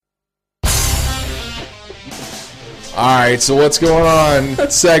Alright, so what's going on?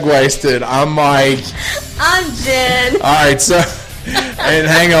 Segwasted. I'm Mike. I'm Jen. Alright, so, and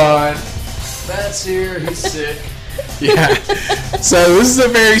hang on. Matt's here, he's sick. Yeah. So this is a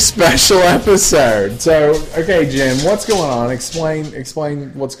very special episode. So, okay, Jen, what's going on? Explain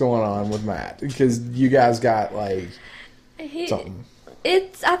what's going on with Matt. Because you guys got, like, something.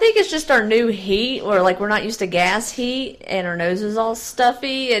 I think it's just our new heat, or like we're not used to gas heat, and our nose is all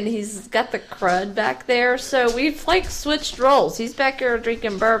stuffy, and he's got the crud back there. So we've like switched roles. He's back here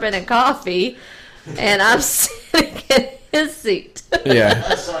drinking bourbon and coffee, and I'm sitting in his seat. Yeah.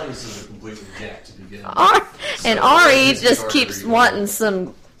 My sinuses are completely jacked to begin with. And Ari just keeps wanting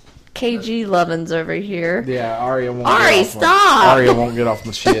some KG lovin's over here. Yeah, Aria won't Ari, get off stop! Aria won't get off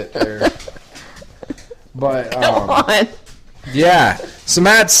my shit there. But, Come on. yeah, so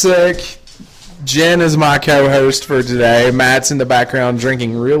Matt's sick. Jen is my co-host for today. Matt's in the background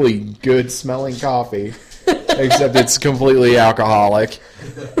drinking really good smelling coffee, except it's completely alcoholic.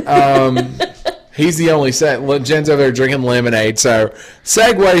 He's the only Jen's over there drinking lemonade. So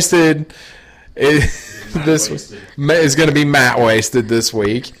Segwasted is going to be Matt wasted this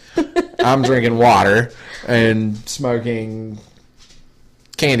week. I'm drinking water and smoking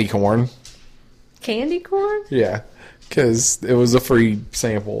candy corn. Candy corn? Yeah. Because it was a free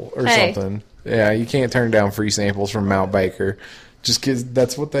sample or something. Yeah, you can't turn down free samples from Mount Baker. Just because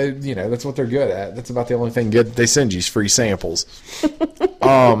that's what that's what they're good at. That's about the only thing good they send you is free samples.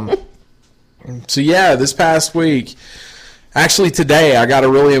 So yeah, this past week, actually today, I got a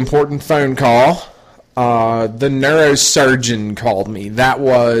really important phone call. The neurosurgeon called me. That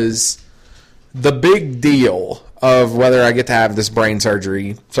was the big deal of whether I get to have this brain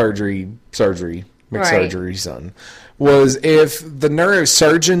surgery, McSurgery, son. Was if the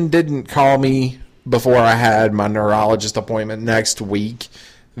neurosurgeon didn't call me before I had my neurologist appointment next week,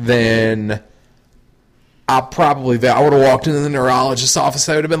 then I would have walked into the neurologist's office.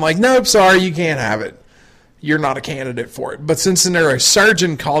 They would have been like, nope, sorry, you can't have it. You're not a candidate for it. But since the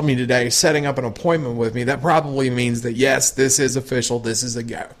neurosurgeon called me today, setting up an appointment with me, that probably means that, yes, this is official, this is a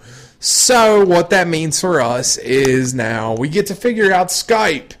go. So what that means for us is now we get to figure out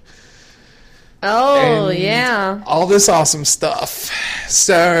Skype. Oh, And yeah. all this awesome stuff.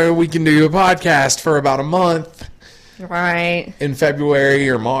 So we can do a podcast for about a month Right. in February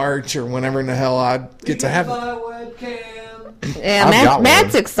or March or whenever in the hell I get to have it. Webcam. Yeah, I've got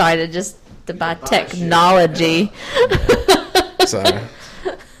Matt's one. excited just to buy technology. So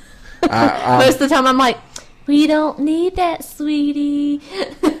Most of the time I'm like, we don't need that, sweetie.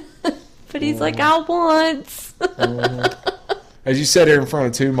 But he's like, I want. as you sit here in front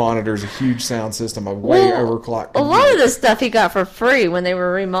of two monitors, a huge sound system, a way overclocked A lot of the stuff he got for free when they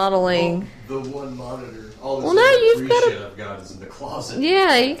were remodeling. The one monitor. All this Well, no, other you've free got a- shit I've got is in the closet.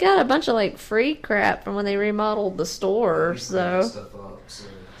 Yeah, you got a bunch of like free crap from when they remodeled the store. So Stuff up, so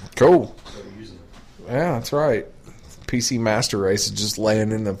Cool. started using it. Yeah, that's right. PC Master Race is just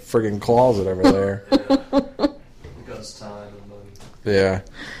laying in the friggin' closet over there. Because time and money. Yeah.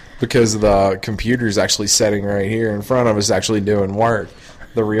 Because the computer's actually sitting right here in front of us actually doing work.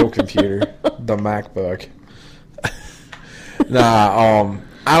 The real computer. The MacBook.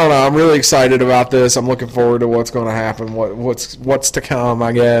 I don't know. I'm really excited about this. I'm looking forward to what's going to happen, what's to come,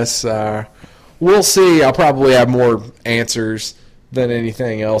 I guess. We'll see. I'll probably have more answers than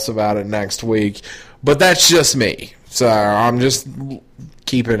anything else about it next week. But that's just me. So I'm just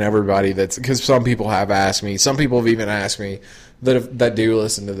keeping everybody because some people have asked me. Some people have even asked me that do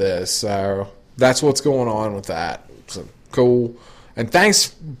listen to this. So that's what's going on with that. So cool. And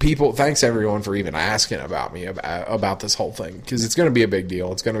thanks everyone for even asking about me about this whole thing, because it's going to be a big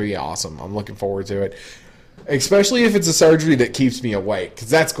deal. It's going to be awesome. I'm looking forward to it, especially if it's a surgery that keeps me awake, because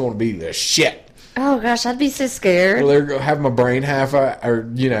that's going to be the shit. oh gosh, I'd be so scared. Well, they're going to have my brain have my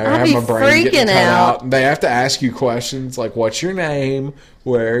brain be getting freaking cut out. out. They have to ask you questions like, "What's your name?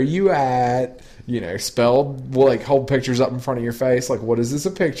 Where are you at?" Hold pictures up in front of your face. Like, what is this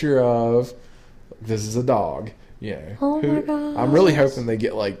a picture of? This is a dog. Oh my gosh. I'm really hoping they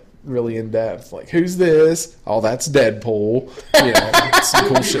get like really in depth. Like, who's this? Oh, that's Deadpool. Some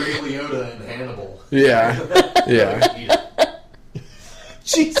cool shit. Ray Liotta and Hannibal. Yeah.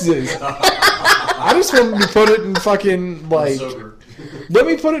 Jesus. I just wanted to put it in fucking like. Sober. Let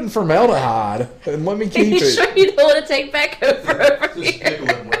me put it in formaldehyde and let me keep you it. sure you don't want to take back over Just here? pickle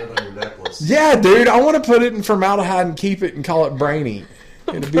it and wear it on your necklace. Yeah, dude, I want to put it in formaldehyde and keep it and call it Brainy.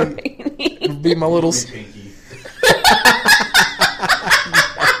 It'll be my little. Pinky.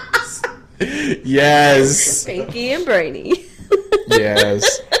 Yes. Pinky and Brainy.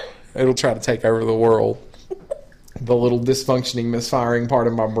 Yes. It'll try to take over the world. The little dysfunctioning, misfiring part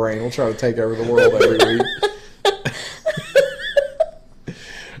of my brain will try to take over the world every week.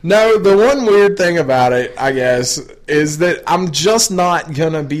 No, the one weird thing about it, I guess, is that I'm just not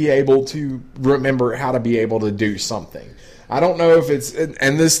going to be able to remember how to be able to do something. I don't know if it's,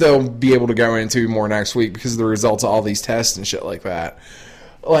 and this they'll be able to go into more next week because of the results of all these tests and shit like that.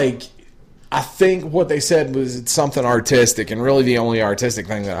 Like, I think what they said was it's something artistic, and really the only artistic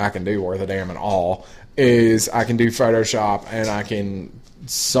thing that I can do worth a damn at all is I can do Photoshop and I can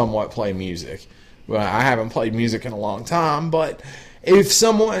somewhat play music. Well, I haven't played music in a long time, but if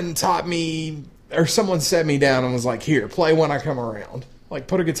someone taught me, or someone set me down and was like, here, play When I Come Around. Like,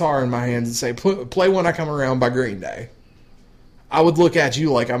 put a guitar in my hands and say, play When I Come Around by Green Day. I would look at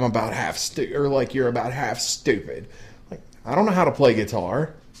you like I'm about half or like you're about half stupid. Like, I don't know how to play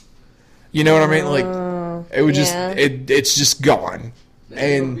guitar. You know what I mean? Like, it would just, it's just gone. Maybe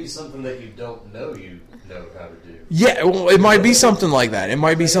And it would be something that you don't know you know how to do. yeah, well, it might be something like that. It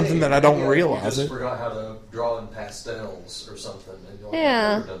might be something that I don't realize You it. just forgot how to draw in pastels or something. And you're like,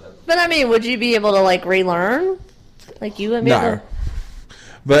 Yeah. I've never done that before. But I mean, would you be able to like relearn? Like you would be able No. to?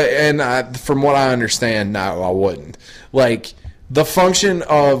 But, from what I understand, no, I wouldn't. Like, the function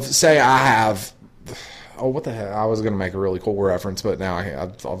of, say I have, oh, what the hell? I was going to make a really cool reference, but now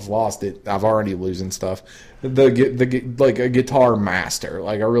I've lost it. I've already losing stuff. Like a guitar master,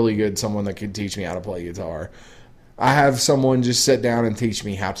 like a really good someone that could teach me how to play guitar. I have someone just sit down and teach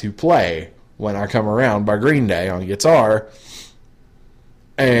me how to play When I Come Around by Green Day on guitar.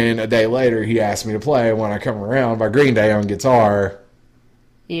 And a day later, he asked me to play When I Come Around by Green Day on guitar.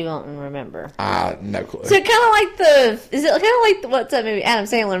 You won't remember. No clue. So kind of like is it kind of like what's that movie? Adam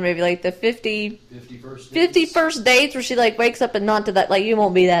Sandler movie, like the 50 first dates where she like wakes up and not to that, like you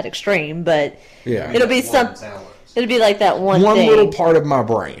won't be that extreme, but Yeah. it'll be One some, talent. it'll be like that one thing. little part of my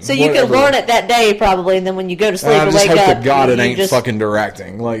brain. So you can Whatever. learn it that day probably, and then when you go to sleep I or just wake hope up, that God it you ain't just, fucking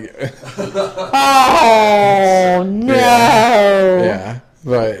directing. Like, oh no! yeah,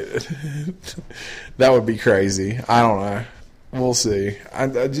 but that would be crazy. I don't know. We'll see.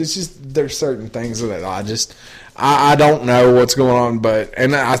 Just there's certain things that I don't know what's going on,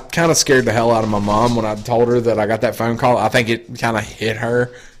 and I kind of scared the hell out of my mom when I told her that I got that phone call. I think it kind of hit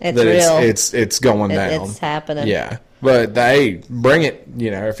her It's that real. it's going down. It's happening. Yeah, but hey, bring it.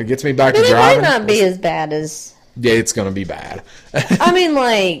 You know, if it gets me back But to it might driving, not be as bad as. yeah, it's going to be bad. I mean,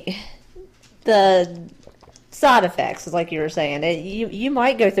 like the side effects, like you were saying. You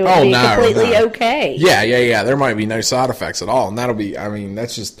might go through it and be completely okay. Yeah. There might be no side effects at all, and that'll be. I mean,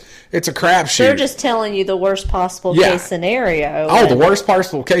 that's just. It's a crapshoot. They're just telling you the worst possible case scenario. Oh, the worst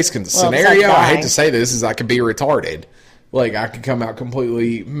possible case scenario. besides I hate dying. to say this is I could be retarded. Like I could come out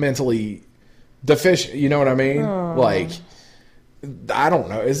completely mentally deficient. You know what I mean? Like I don't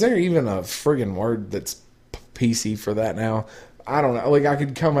know. Is there even a friggin' word that's PC for that now? I don't know. Like I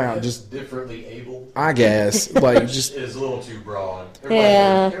could come out just. Differently able. I guess like just Is a little too broad.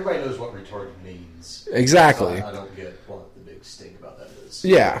 Yeah. Everybody knows what retarded means. exactly. So I don't get what the big stink about that is.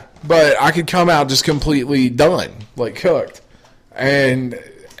 Yeah, but I could come out just completely done, like cooked,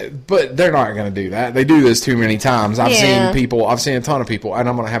 but they're not going to do that. They do this too many times. I've Yeah. seen a ton of people, and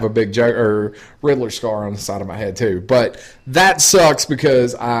I'm going to have a big Riddler scar on the side of my head too. But that sucks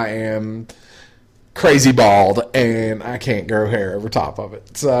because I am crazy bald and I can't grow hair over top of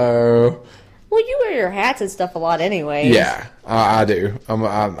it. So Well, you wear your hats and stuff a lot anyway. yeah, I do.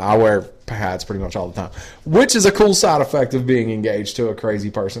 I wear hats pretty much all the time, which is a cool side effect of being engaged to a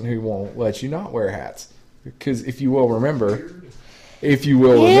crazy person who won't let you not wear hats. Because if you will remember, I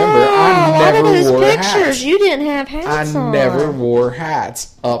a lot of never those wore pictures, hats. you didn't have hats I on. never wore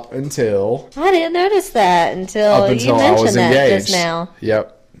hats up until I didn't notice that until I you was mentioned that engaged. just now.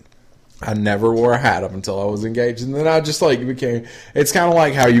 Yep. I never wore a hat up until I was engaged, and then I just like became. It's kind of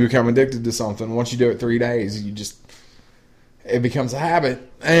like how you become addicted to something. Once you do it 3 days, it becomes a habit,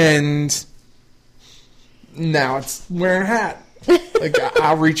 and now it's wearing a hat. Like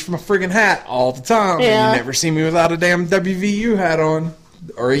I reach for my friggin' hat all the time. Yeah. And you never see me without a damn WVU hat on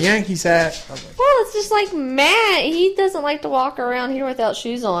or a Yankees hat. I'm like, Well, it's just like Matt. He doesn't like to walk around here without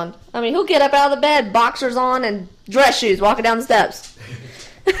shoes on. I mean, he'll get up out of the bed, boxers on, and dress shoes, walking down the steps.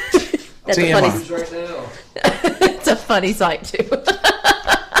 That's a TMI. funny. Who's right now? It's a funny sight too.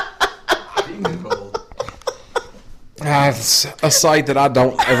 Being cold. It's a sight that I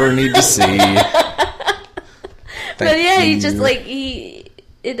don't ever need to see. But yeah, Thank he's just you. like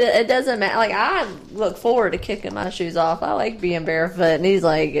it doesn't matter. Like I look forward to kicking my shoes off. I like being barefoot, and he's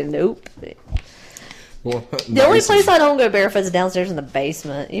like, nope. Well, The only nice. place I don't go barefoot is downstairs in the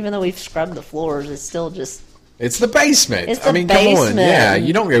basement. Even though we've scrubbed the floors, it's still just It's the basement. It's I the mean, come on. basement. Yeah,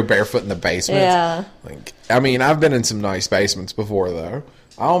 you don't go barefoot in the basement. yeah. Like, I mean, I've been in some nice basements before, though.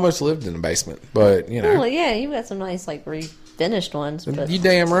 I almost lived in a basement, but you know, Well, yeah, you've got some nice like refinished finished ones. But You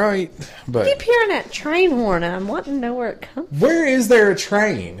damn right. I But keep hearing that train horn, and I'm wanting to know where it comes. where is there a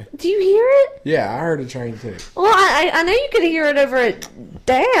train? Do you hear it? Yeah, I heard a train too. Well, I know you could hear it over at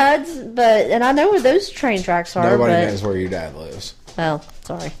Dad's, and I know where those train tracks are. Nobody but, knows where your dad lives. Well,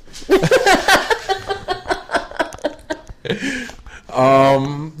 sorry.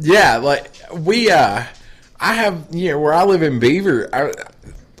 Yeah, like I have, where I live in Beaver,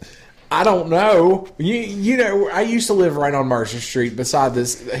 I don't know. You know, I used to live right on Mercer Street beside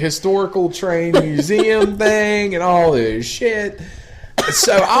this historical train museum thing and all this shit.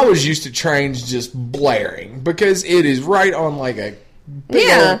 So I was used to trains just blaring because it is right on like a big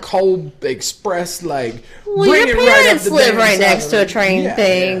old coal express, like Well, bring your it right up parents the live damn right side next of to a it. train Yeah,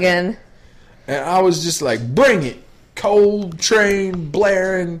 thing, yeah. and I was just like, bring it. Cold train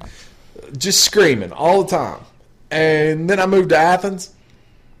blaring, just screaming all the time. And then I moved to Athens.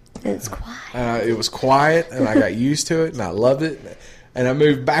 it's quiet. It was quiet, and I got used to it, and I loved it. And I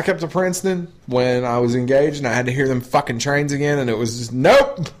moved back up to Princeton when I was engaged, and I had to hear them fucking trains again, and it was just,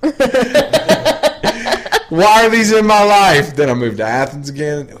 nope. Why are these in my life? Then I moved to Athens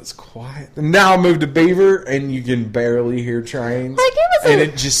again, and it was quiet. And now I moved to Beaver, and you can barely hear trains. Like, and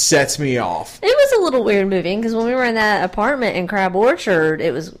it just sets me off. It was a little weird moving because when we were in that apartment in Crab Orchard,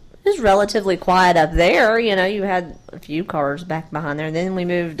 it was relatively quiet up there. You know, you had a few cars back behind there. And then we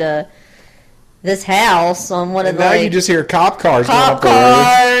moved to this house on one of And the now you just hear cop cars going cop up the road.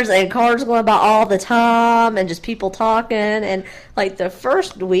 cars and cars going by all the time and just people talking. And like the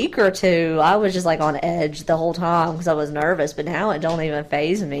first week or two, I was just like on edge the whole time because I was nervous. But now it don't even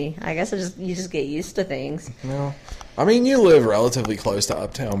faze me. I guess you just get used to things. No. I mean, you live relatively close to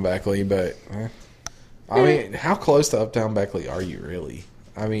Uptown Beckley, but I mean, how close to Uptown Beckley are you really?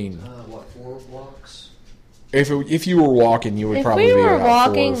 I mean, 4 blocks? if you were walking, you would If probably we be were about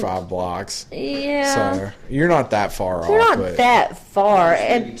walking- 4 or 5 blocks. Yeah. So you're not that far We're off. not but that far.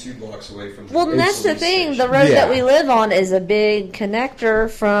 And Maybe 2 blocks away from well, and that's the police thing. station. The road that Yeah. we live on is a big connector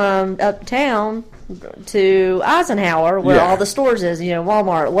from uptown to Eisenhower, where Yeah. all the stores is. You know,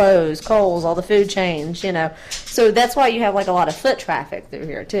 Walmart, Lowe's, Kohl's, all the food chains. You know, so that's why you have like a lot of foot traffic through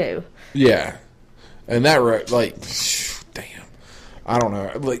here too. Yeah, and that road, like, damn, I don't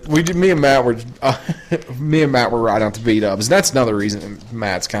know. Like me and Matt were riding out to B-Dubs. That's another reason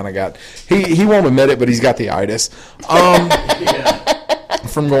Matt's kind of got he won't admit it, but he's got the itis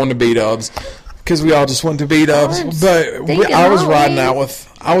from going to B-Dubs because we all just went to B-Dubs. I'm But thinking I was riding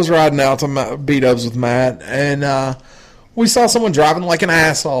Halloween. out to B-Dubs with Matt, and we saw someone driving like an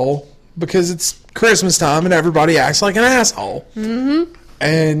asshole because it's Christmas time and everybody acts like an asshole. Mm-hmm.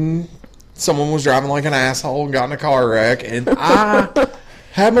 And someone was driving like an asshole and got in a car wreck, and I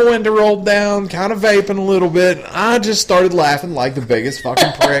had my window rolled down, kind of vaping a little bit. And I just started laughing like the biggest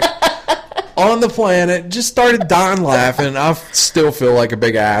fucking prick on the planet. Just started dying laughing. I still feel like a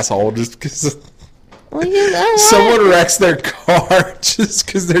big asshole just because Well, you know what? someone wrecks their car just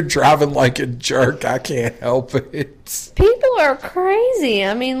because they're driving like a jerk. I can't help it. People are crazy.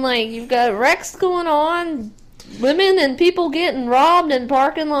 I mean, like you've got wrecks going on. Women and people getting robbed in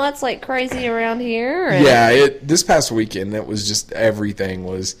parking lots like crazy around here. And Yeah, this past weekend, it was just everything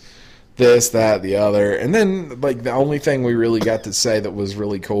was this, that, the other. And then, like, the only thing we really got to say that was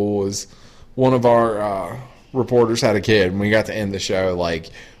really cool was one of our reporters had a kid, and we got to end the show, like,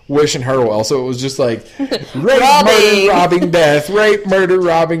 wishing her well. So it was just like, rape, murder, robbing, death, rape, murder,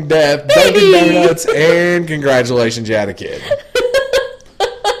 robbing, death, Dunkin' Donuts, and congratulations, you had a kid.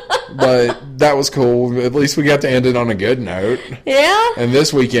 But that was cool. At least we got to end it on a good note. Yeah. And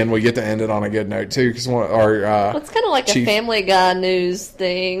this weekend we get to end it on a good note too, because our It's kind of like a Chief- Family Guy news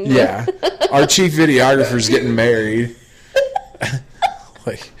thing. yeah, our chief videographer's getting married.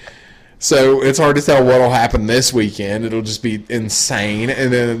 Like, so it's hard to tell what'll happen this weekend. It'll just be insane,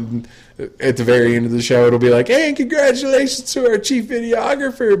 and then at the very end of the show, it'll be like, "Hey, congratulations to our chief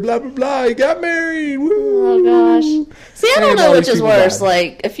videographer! Blah blah blah. He got married. Woo!" Oh gosh. See, I don't And know all which these is people worse. died.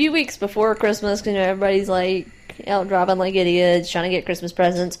 Like a few weeks before Christmas, you know, everybody's like out driving like idiots, trying to get Christmas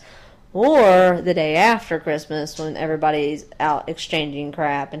presents, or the day after Christmas when everybody's out exchanging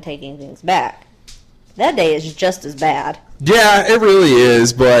crap and taking things back. That day is just as bad. Yeah, it really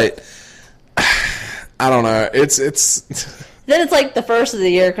is, but I don't know. It's Then it's like the first of the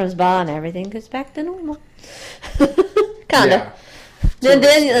year comes by and everything goes back to normal. Kind of. yeah. Then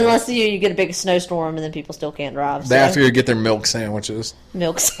unless you get a big snowstorm and then people still can't drive. They So. have to get their milk sandwiches.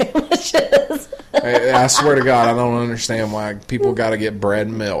 Milk sandwiches. I swear to God, I don't understand why people got to get bread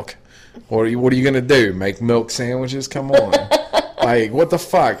and milk. What are you going to do? Make milk sandwiches? Come on. Like, what the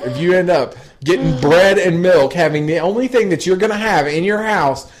fuck? If you end up getting bread and milk, having the only thing that you're going to have in your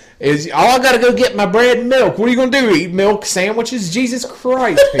house is, oh, I gotta go get my bread and milk. What are you gonna do? Eat milk sandwiches? Jesus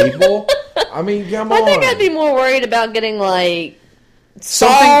Christ, people! I mean, come on. I think I'd be more worried about getting like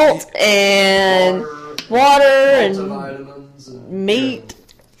Something- salt and water and multivitamins and meat.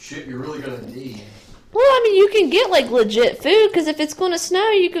 shit you're really gonna need. Well, I mean, you can get like legit food because if it's going to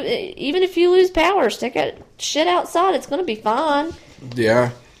snow, you could even if you lose power, stick it shit outside. It's going to be fine. Yeah.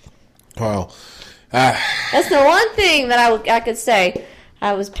 Well, That's the one thing that I could say.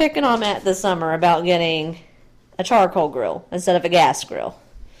 I was picking on Matt this summer about getting a charcoal grill instead of a gas grill.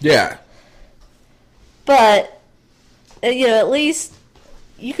 yeah. But at least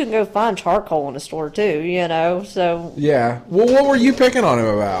you can go find charcoal in the store too. So Yeah. Well, what were you picking on him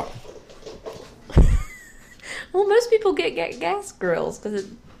about? well, most people get gas grills because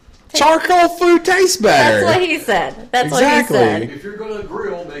Charcoal food tastes better. that's what he said. That's Exactly. what he said. If you're gonna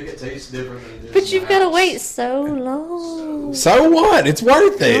grill, make it taste different than it is. But you've got to wait so long. So what? It's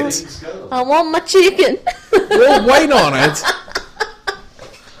worth it. Let's go. I want my chicken. We'll wait on it.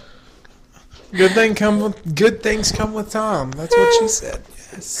 Good things come with time. That's what she said.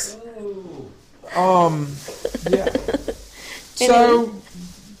 Yes. Yeah. So,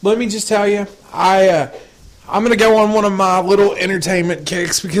 let me just tell you, I'm gonna go on one of my little entertainment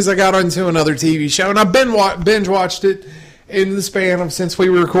kicks because I got onto another TV show and I've been binge watched it in the span of since we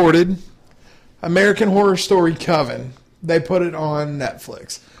recorded. American Horror Story Coven. They put it on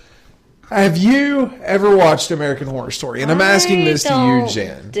Netflix. Have you ever watched American Horror Story? And I'm asking this to you,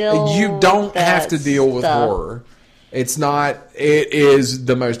 Jen. You don't have to deal with horror. It's not. It is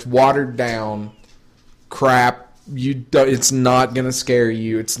the most watered down crap. It's not going to scare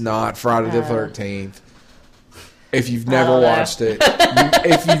you. It's not Friday the 13th. If you've never watched it,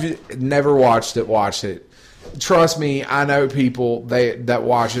 if you've never watched it, watch it. Trust me, I know people that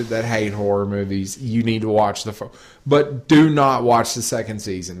watch it that hate horror movies. You need to watch but do not watch the second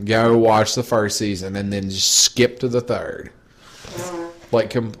season. Go watch the first season and then just skip to the third.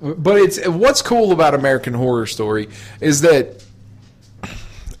 But what's cool about American Horror Story is that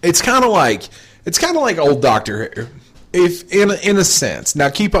it's kind of like old Doctor Who. If in a sense, now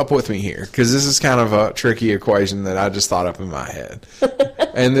keep up with me here because this is kind of a tricky equation that I just thought up in my head,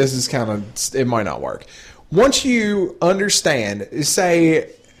 and this is it might not work. Once you understand, say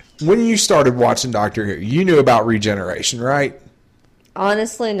when you started watching Doctor Who, you knew about regeneration, right?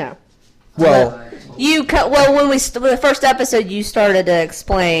 Honestly, no. Well, when the first episode, you started to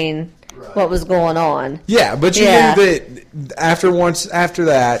explain what was going on. yeah, but you knew that after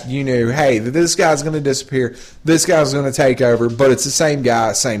that, you knew, hey, this guy's going to disappear, this guy's going to take over, but it's the same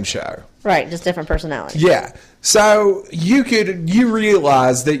guy, same show. Right, just different personalities. Yeah. So you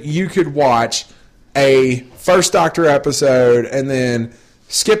realize that you could watch a first Doctor episode and then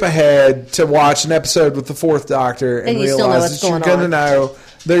skip ahead to watch an episode with the fourth Doctor and you still know realize what's that you're going going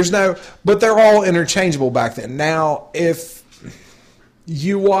to know. But they're all interchangeable back then. Now, if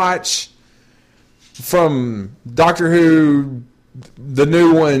you watch from Doctor Who, the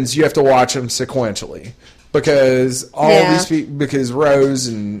new ones, you have to watch them sequentially. Because these people, because Rose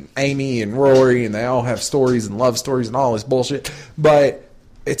and Amy and Rory, and they all have stories and love stories and all this bullshit. But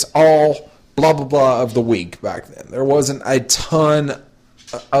it's all blah blah blah of the week back then. There wasn't a ton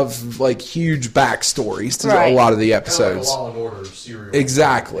of like huge backstories to a lot of the episodes. Kind of like a Law and Order serial.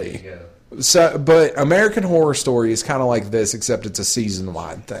 Exactly. So, but American Horror Story is kind of like this, except it's a season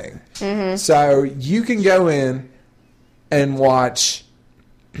wide thing. Mm-hmm. So you can go in and watch.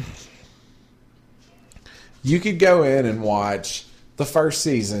 You could go in and watch the first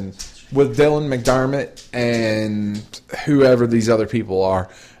season with Dylan McDermott and whoever these other people are.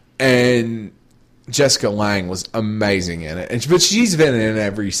 And Jessica Lange was amazing in it. But she's been in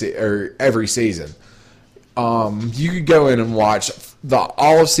every season. You could go in and watch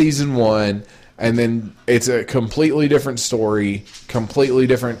all of season one, and then it's a completely different story, completely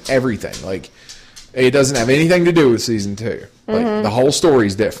different everything. Like, it doesn't have anything to do with season two. Like, the whole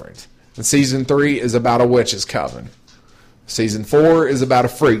story's different. And season 3 is about a witch's coven. Season 4 is about a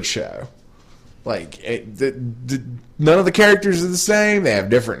freak show. Like, none of the characters are the same. They have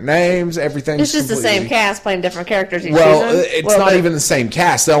different names. Everything's It's just the same cast playing different characters each well, season. it's not even the same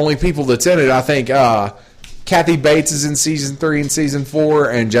cast. The only people that's in it, I think, Kathy Bates is in season 3 and season 4,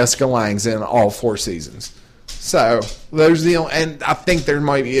 and Jessica Lange's in all 4 seasons. So, there's and I think there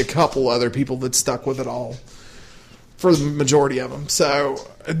might be a couple other people that stuck with it all for the majority of them. So,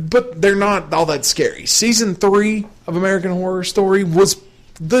 but they're not all that scary. Season 3 of American Horror Story was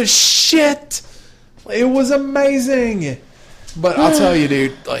the shit. It was amazing. But I'll tell you,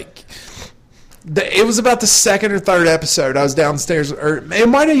 dude, like, it was about the second or third episode. I was downstairs, or it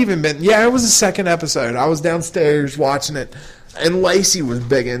might have even been, it was the second episode. I was downstairs watching it, And Lacey was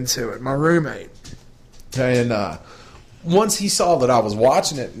big into it, my roommate. And once he saw that I was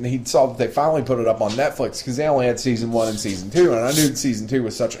watching it, and he saw that they finally put it up on Netflix, because they only had season 1 and season 2, and I knew that season 2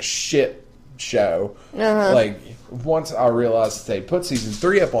 was such a shit show. Like, once I realized that they put season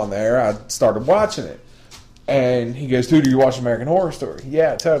 3 up on there, I started watching it. And he goes, dude, do you watch American Horror Story?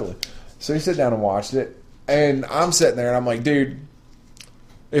 Yeah, totally. So he sat down and watched it. And I'm sitting there and I'm like, dude,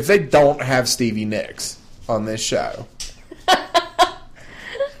 if they don't have Stevie Nicks on this show,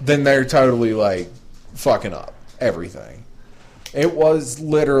 then they're totally like fucking up everything. It was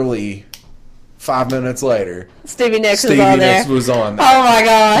literally 5 minutes later. Stevie Nicks Stevie Nicks was on there. Oh my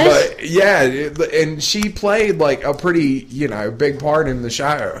gosh. But yeah, and she played like a pretty, big part in the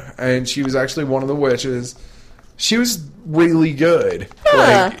show. And she was actually one of the witches. She was really good.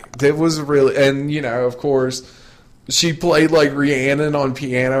 Like, it was really, and of course, she played like Rhiannon on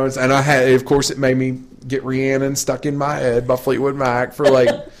pianos, and of course, it made me get Rhiannon stuck in my head by Fleetwood Mac for like,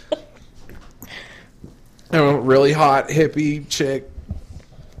 really hot hippie chick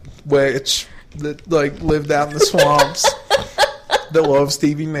witch that like lived out in the swamps that loved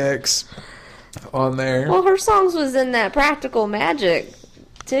Stevie Nicks on there. Well, her songs was in that Practical Magic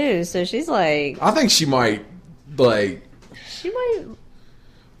too, so she's like, I think she might. Like, she might.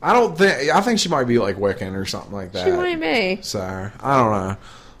 I think she might be like Wiccan or something like that. She might be. So I don't know,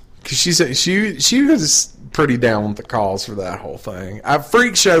 because she was pretty down with the cause for that whole thing.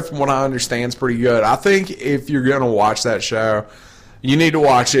 Freak Show, from what I understand, is pretty good. I think if you're gonna watch that show, you need to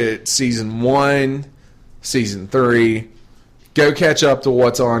watch it season 1, season 3. Go catch up to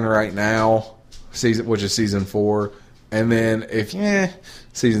what's on right now, which is season 4, and then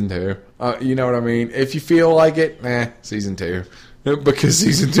season 2. You know what I mean? If you feel like it, season 2. Because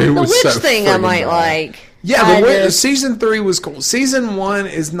season 2 was so The witch thing I might like. Yeah, season 3 was cool. Season 1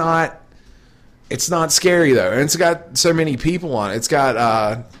 is not... It's not scary, though. And it's got so many people on it. It's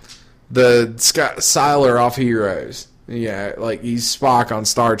got the Scott Seiler off Heroes. Yeah, like he's Spock on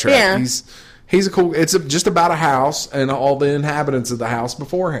Star Trek. Yeah. He's a cool... It's just about a house and all the inhabitants of the house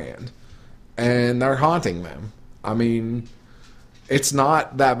beforehand. And they're haunting them. I mean... It's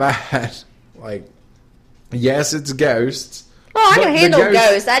not that bad. Like, yes, it's ghosts. Oh, I can handle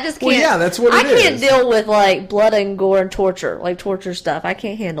ghosts. I just can't. Well, yeah, that's what it is. I can't deal with like blood and gore and torture, like torture stuff. I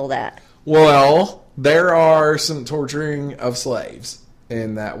can't handle that. Well, there are some torturing of slaves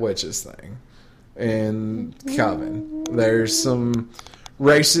in that witches thing. In Coven. There's some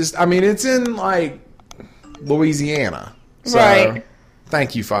racist... I mean, it's in, like, Louisiana. So, right.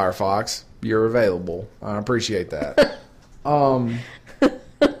 Thank you, Firefox. You're available. I appreciate that.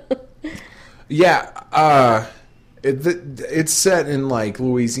 It's set in like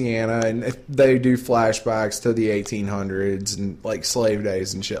Louisiana, and they do flashbacks to the 1800s and like slave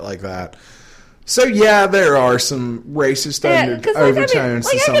days and shit like that. So yeah, there are some racist overtones to some of that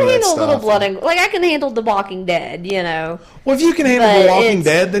stuff. I can handle a little blood and I can handle The Walking Dead, Well, if you can handle The Walking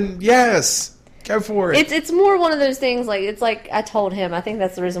Dead, then yes. Go for it. It's more one of those things, like, it's like I told him, I think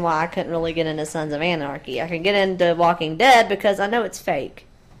that's the reason why I couldn't really get into Sons of Anarchy. I can get into Walking Dead because I know it's fake.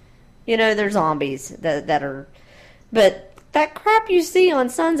 They're zombies that are... But that crap you see on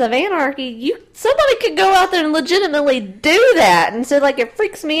Sons of Anarchy, somebody could go out there and legitimately do that. And so, like, it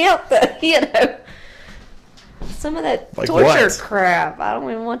freaks me out that, some of that like torture crap. I don't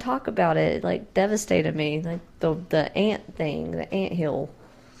even want to talk about it. It, like, devastated me. Like, the ant thing, the ant hill.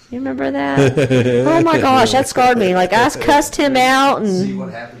 You remember that? Oh my gosh, that scarred me. Like, I cussed him out and... See what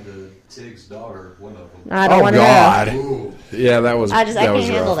happened to Tig's daughter, one of them. I don't want to know. Yeah, that was I can't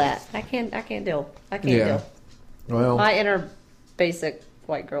handle that. I can't deal. I can't deal. Well, my inner basic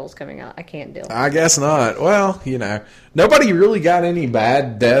white girl's coming out. I can't deal. I guess not. Well, nobody really got any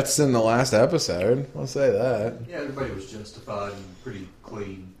bad deaths in the last episode. I'll say that. Yeah, everybody was justified and pretty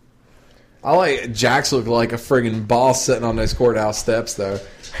clean. I like Jax looked like a friggin' boss sitting on those courthouse steps, though.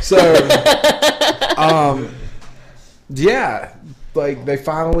 So, yeah, like they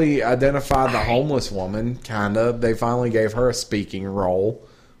finally identified the homeless woman. Kinda, they finally gave her a speaking role,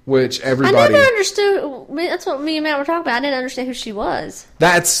 which everybody. I never understood. That's what me and Matt were talking about. I didn't understand who she was.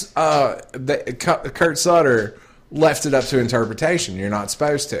 That's Kurt Sutter left it up to interpretation. You're not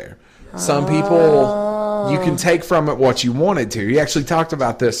supposed to. Some people, you can take from it what you wanted to. He actually talked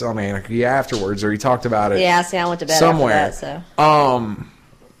about this on Anarchy afterwards, or he talked about it. Yeah, see, I went to bed somewhere. After that, so.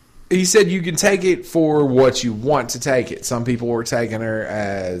 He said you can take it for what you want to take it. Some people were taking her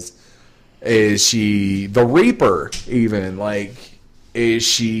as, is she the Reaper, even? Like, is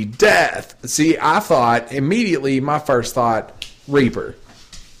she Death? See, I thought, immediately, my first thought, Reaper.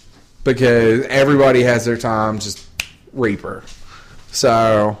 Because everybody has their time, just Reaper.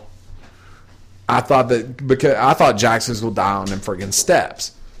 So, I thought Jax was going to die on them friggin'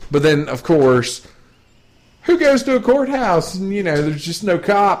 steps. But then, of course, who goes to a courthouse and, there's just no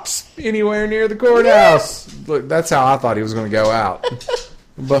cops anywhere near the courthouse? Look, that's how I thought he was going to go out.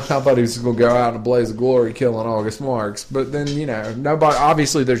 But I thought he was going to go out in a blaze of glory killing August Marks. But then, nobody,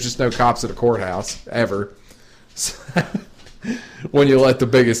 obviously there's just no cops at a courthouse ever. So, when you let the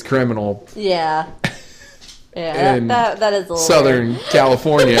biggest criminal Yeah. Yeah, in that is a little Southern weird.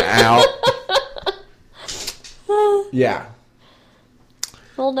 California out. Yeah.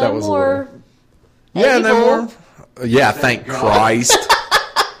 Well, no That was a more. Yeah, no evil. more. Yeah, thank God. Christ.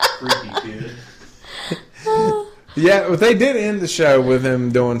 Creepy kid. Yeah, but they did end the show with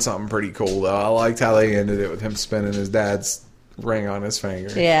him doing something pretty cool, though. I liked how they ended it with him spinning his dad's ring on his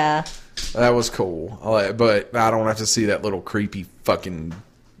finger. Yeah. That was cool. But I don't have to see that little creepy fucking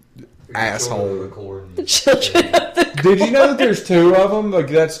asshole. Children of the Did you know that there's two of them? Like,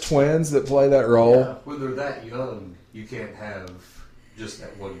 that's twins that play that role? Yeah, when they're that young, you can't have just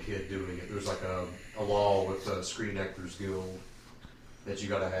that one kid doing it. There's like a law with the Screen Actors Guild that you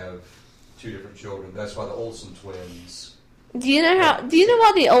got to have two different children. That's why the Olsen twins. Do you know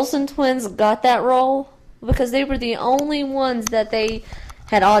why the Olsen twins got that role? Because they were the only ones that they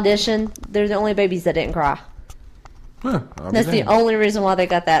had auditioned. They're the only babies that didn't cry. Huh, I'll be That's the damned. only reason why they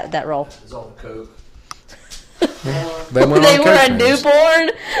got that role. Is all the coke. They went They on were a cocaine. newborn.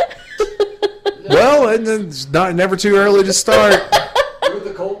 Well, it's never too early to start. Who are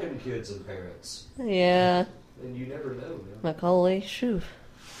the Culkin kids and parents? Yeah. And you never know, man. Macaulay, shoo.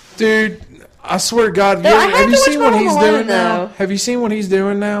 Dude, I swear to God, No, I have have you to seen watch what he's Home Alone, doing now? though. Have you seen what he's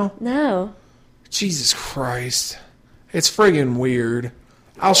doing now? No. Jesus Christ. It's friggin' weird.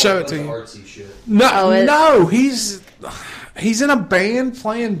 I'll show it to That's you. artsy shit. No, he's in a band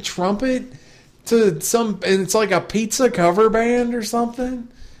playing trumpet to and it's like a pizza cover band or something.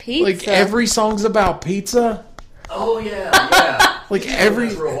 Pizza. Like every song's about pizza. Oh yeah. Like He's done every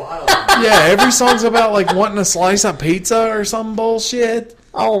that for a while. yeah, every song's about like wanting a slice of pizza or some bullshit.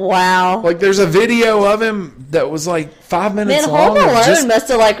 Oh wow. Like there's a video of him that was like 5 minutes Man, long. Home of Alone just- must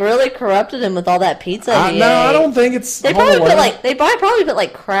have really corrupted him with all that pizza. he No, I ate. don't think it's. They Home probably Alone. probably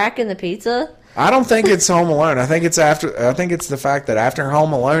put crack in the pizza. I don't think it's Home Alone. I think it's the fact that after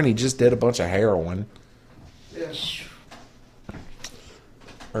Home Alone, he just did a bunch of heroin Yeah.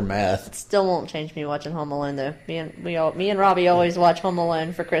 or meth. Still won't change me watching Home Alone though. Me and Robbie always watch Home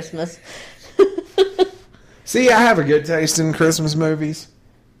Alone for Christmas. See, I have a good taste in Christmas movies.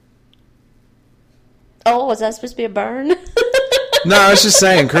 Oh, was that supposed to be a burn? No, I was just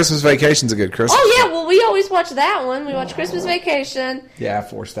saying, Christmas Vacation's a good Christmas. Oh yeah, well we always watch that one. We watch Christmas Vacation, Yeah, I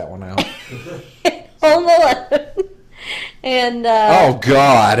forced that one out. Home Alone, and Oh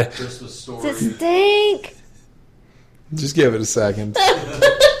God, Christmas story. does it stink? just give it a second.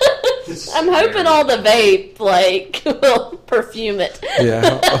 I'm hoping all the vape will perfume it.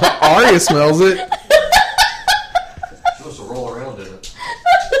 Yeah, Arya smells it. You're supposed to roll around in it.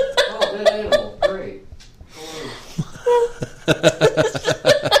 Oh, dead animal. Great.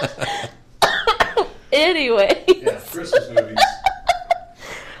 Anyway, Yeah, Christmas movies.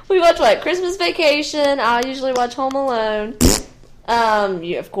 we watch Christmas Vacation. I usually watch Home Alone.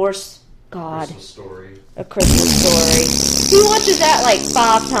 Of course, God, Christmas story. A Christmas Story. He watches that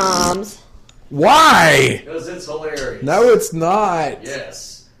 5 times. Why? Because it's hilarious. No, it's not.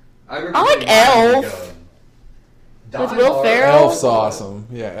 Yes. I remember I like being young Elf. and With Die Will Hard. Ferrell? Elf's awesome.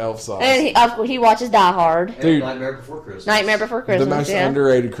 Yeah, Elf's awesome. And he watches Die Hard. And Dude. Nightmare Before Christmas. Nightmare Before Christmas, the most yeah.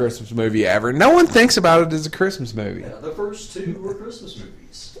 underrated Christmas movie ever. No one thinks about it as a Christmas movie. Yeah, the first two were Christmas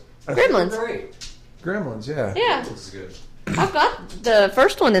movies. Gremlins. Great. Gremlins, yeah. Yeah, This is good. I've got the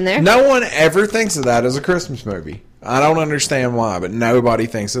first one in there. No one ever thinks of that as a Christmas movie. I don't understand why, but nobody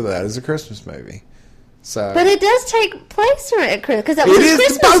thinks of that as a Christmas movie. So But it does take place around because that was it a is.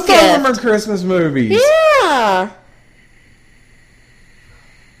 Christmas Both gift. of them are Christmas movies. Yeah.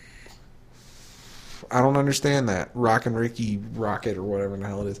 I don't understand that. Rockin' Ricky Rocket or whatever the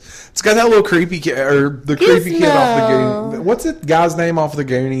hell it is. It's got that little creepy kid, or the creepy kid off the Gizmo. Goonies. What's the guy's name off the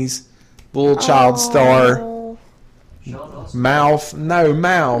Goonies? The little child star. Oh. Sean Austin. Mouth. No,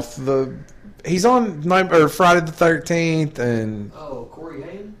 Mouth. He's on Friday the 13th and Oh, Corey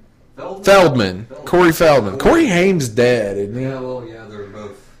Haim? Feldman. Corey Feldman. Corey Haim's dead, isn't he? Yeah, well, yeah, they're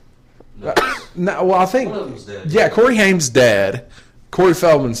both nuts. No, well, I think. One of them's dead. Yeah, Corey Haim's dead. Corey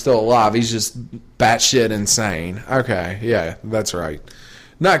Feldman's still alive. He's just batshit insane. Okay, yeah, that's right.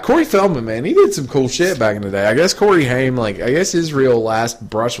 No, Corey Feldman, man, he did some cool shit back in the day. I guess Corey Haim, I guess his real last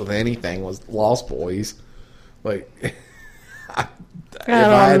brush with anything was Lost Boys. If I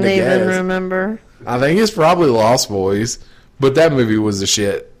don't even remember. I think it's probably Lost Boys. But that movie was the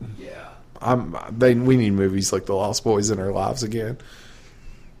shit. Yeah. We need movies like The Lost Boys in our lives again.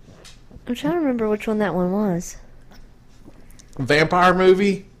 I'm trying to remember which one that one was. Vampire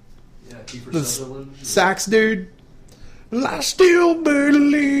movie. Yeah, Kiefer The Sutherland. sax dude. I still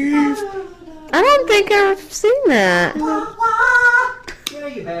believe. I don't think I've seen that. Yeah,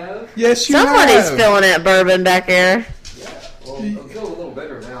 you have. Yes, you Somebody's have. filling that bourbon back there. Yeah. Well, I'm feeling a little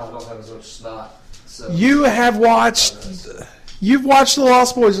better now. I don't have as much snot. So. You have watched. You've watched The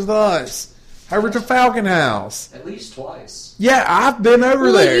Lost Boys with us. Over to Falcon House. At least twice. Yeah, I've been over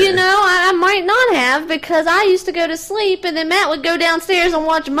Well, there. you know, I might not have because I used to go to sleep and then Matt would go downstairs and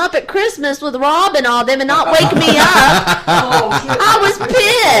watch Muppet Christmas with Rob and all them and not wake me up. Oh, shit. I was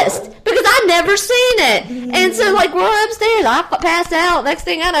pissed because I'd never seen it. And so, like, we're upstairs. I pass out. Next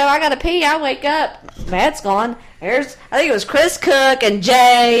thing I know, I got to pee. I wake up. Matt's gone. I think it was Chris Cook and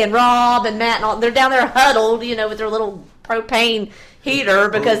Jay and Rob and Matt and all. They're down there huddled, you know, with their little propane heater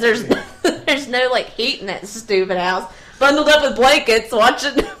because there's no, like, heat in that stupid house. Bundled up with blankets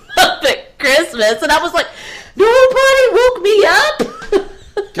watching Muppet Christmas. And I was like, nobody woke me up.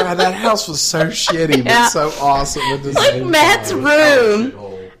 God, that house was so shitty, Yeah. but so awesome. At the Like same Matt's time. room.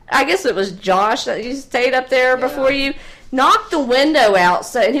 Shithole. I guess it was Josh that you stayed up there before you knocked the window out.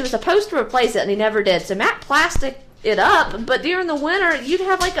 So, and he was supposed to replace it, and he never did. So Matt plastic it up, but during the winter, you'd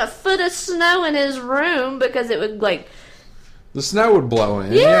have like a foot of snow in his room because it would like, The snow would blow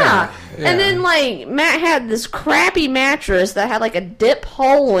in. yeah. Yeah. And then like Matt had this crappy mattress that had like a dip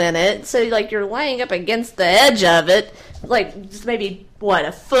hole in it, so like you're laying up against the edge of it, like just maybe what,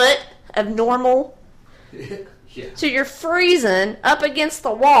 a foot of normal. Yeah. So you're freezing up against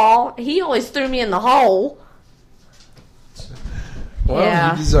the wall. He always threw me in the hole. Well,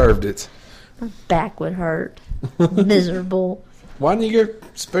 Yeah. you deserved it. Back would hurt. Miserable. Why didn't you go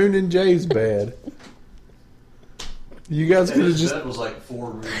spoon in Jay's bed? You guys And could have his just. bed was like 4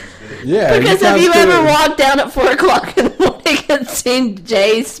 rooms big. Yeah. Because guys have you could've- ever walked down at 4 o'clock in the morning and seen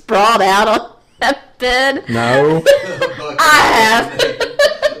Jay sprawled out on that bed? No. I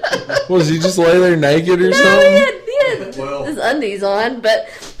have. Was he just lay there naked or No, something? he had Well- his undies on, but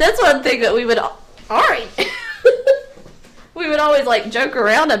that's one thing that we would. Alright. We would always like joke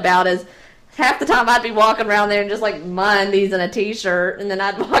around about is half the time I'd be walking around there and just like my undies and a t-shirt, and then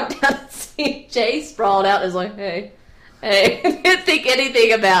I'd walk down and see Jay sprawled out and was like, hey, didn't think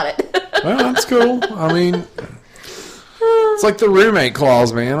anything about it. Well, that's cool. I mean, it's like the roommate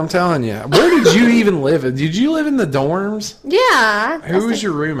clause, man. I'm telling you. Where did you even live? Did you live in the dorms? Yeah. Who was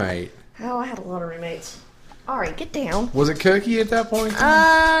your roommate? Oh, I had a lot of roommates. Alright, get down. Was it Cookie at that point? No,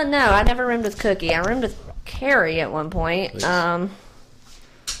 I never roomed with Cookie. I roomed with Carrie at one point.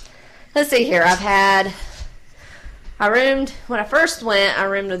 Let's see here. When I first went, I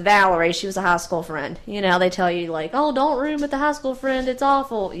roomed with Valerie. She was a high school friend. You know, they tell you, like, oh, don't room with the high school friend. It's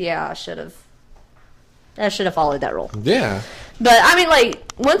awful. Yeah, I should have followed that rule. Yeah. But, I mean, like,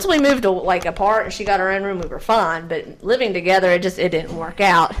 once we moved, like, apart and she got her own room, we were fine. But living together, it didn't work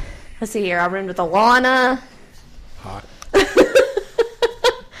out. Let's see here. I roomed with Alana. Hot.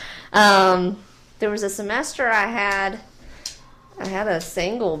 There was a semester I had a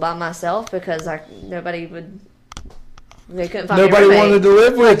single by myself because they couldn't find Nobody me a roommate. wanted to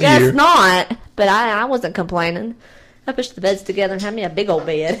live with I guess you. not, but I wasn't complaining. I pushed the beds together and had me a big old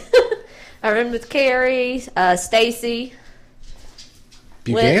bed. I roomed with Carrie, Stacy.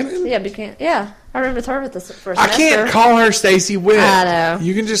 Buchanan? Buchanan. Yeah, I roomed with her for a semester. I can't call her Stacy Witt. I know.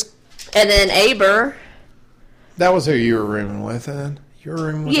 You can just. And then Aber. That was who you were rooming with, then? You were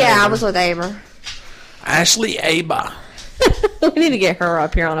rooming with Yeah, I Aber. was with Aber. Ashley Aba. We need to get her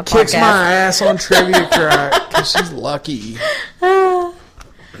up here on a Kicks podcast. my ass on Trivia Crack because she's lucky. But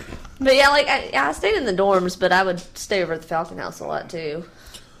yeah, like I stayed in the dorms, but I would stay over at the Falcon House a lot too.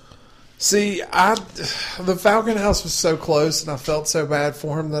 See, the Falcon House was so close, and I felt so bad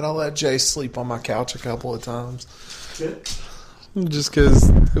for him that I let Jay sleep on my couch a couple of times. Just because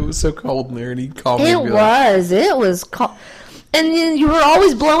it was so cold in there, and he'd call me. It and be like, was cold. And then you were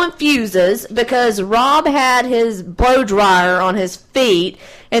always blowing fuses because Rob had his blow dryer on his feet,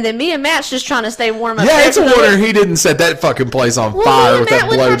 and then me and Matt's just trying to stay warm up yeah, there. it's a wonder he didn't set that fucking place on Well, fire me with and that Matt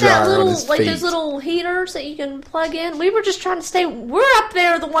would blow have that dryer on little, his like feet. those little heaters that you can plug in. We were just trying to stay. We're up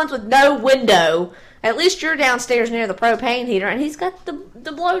there, the ones with no window. At least you're downstairs near the propane heater, and he's got the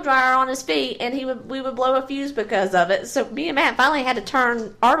blow dryer on his feet, and we would blow a fuse because of it. So me and Matt finally had to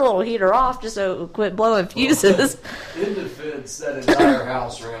turn our little heater off just so it would quit blowing fuses. In defense, that entire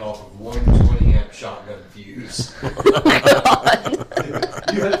house ran off of one 20-amp shotgun fuse.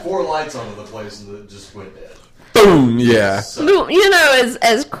 You had 4 lights on in the place, and it just went dead. boom, yeah. You know,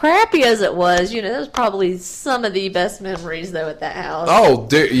 as crappy as it was, you know, that was probably some of the best memories though at that house. Oh,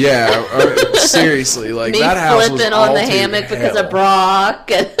 dude, yeah. Seriously, like Me that house was flipping all on the to hammock because hell. of Brock.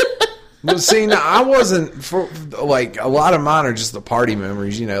 But see, now, I wasn't for like a lot of mine are just the party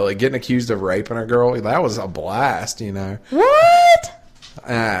memories. You know, like getting accused of raping a girl. That was a blast. You know. What?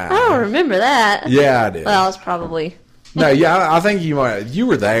 I don't remember that. Yeah, I did. Well, it's probably. No, yeah, I think you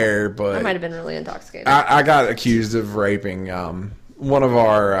were there, but I might have been really intoxicated. I got accused of raping one of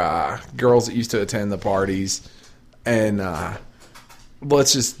our girls that used to attend the parties, and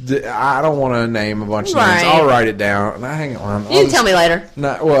let's just I don't want to name a bunch of names. Right. I'll write it down. Hang on. You can tell me later.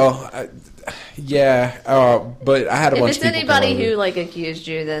 No, well, yeah, but I had a If bunch it's of people. anybody come over. who like accused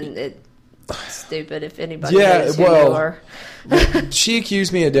you, then it's stupid. If anybody Yeah, knows who well, you are. She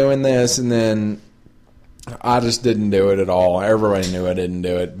accused me of doing this, and then I just didn't do it at all. Everybody knew I didn't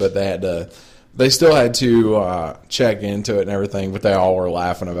do it, but they still had to check into it and everything, but they all were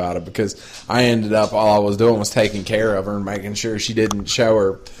laughing about it because I ended up, all I was doing was taking care of her and making sure she didn't show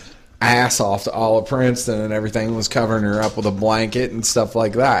her ass off to all of Princeton, and everything was covering her up with a blanket and stuff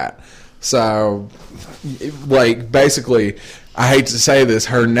like that. So, like, basically, I hate to say this,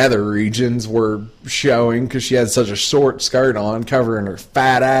 her nether regions were showing because she had such a short skirt on, covering her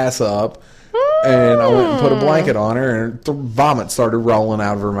fat ass up. And I went and put a blanket on her, and vomit started rolling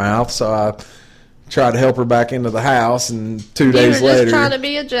out of her mouth. So I tried to help her back into the house, and 2 days you were just later, trying to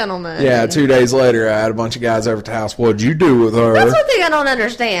be a gentleman. yeah, 2 days later, I had a bunch of guys over at the house. What'd you do with her? That's one thing I don't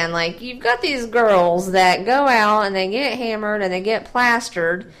understand. Like, you've got these girls that go out and they get hammered and they get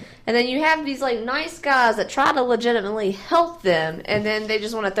plastered, and then you have these, like, nice guys that try to legitimately help them, and then they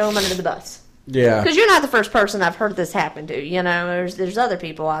just want to throw them under the bus. Yeah, Because you're not the first person I've heard this happen to. You know, there's other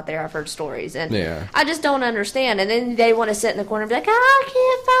people out there I've heard stories, and Yeah. I just don't understand. And then they want to sit in the corner and be like, I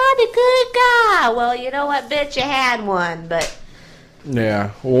can't find a good guy. Well, you know what, bitch, you had one, but... yeah.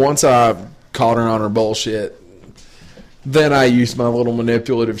 Well, once I caught her on her bullshit, then I used my little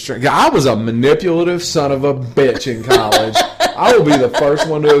manipulative strength. I was a manipulative son of a bitch in college. I will be the first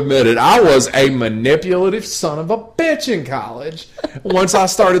one to admit it. I was a manipulative son of a bitch in college. Once I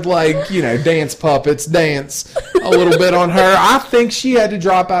started, like, you know, dance a little bit on her, I think she had to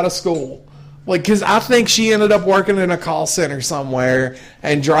drop out of school. Like, because I think she ended up working in a call center somewhere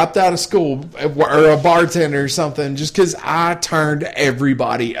and dropped out of school, or a bartender or something, just because I turned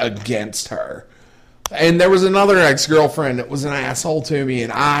everybody against her. And there was another ex-girlfriend that was an asshole to me,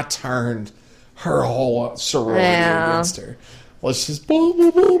 and I turned her whole sorority against her. Let's just...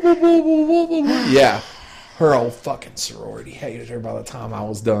 Yeah. Her whole fucking sorority hated her by the time I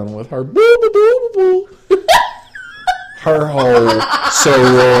was done with her. Her whole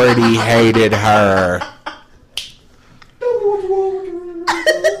sorority hated her.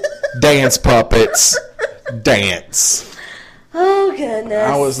 Dance puppets. Dance. Oh, goodness.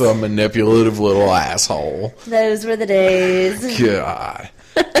 I was a manipulative little asshole. Those were the days. God.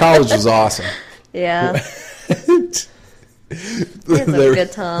 College was awesome. Yeah. Those There- were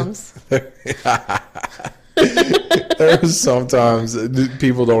good times. There was sometimes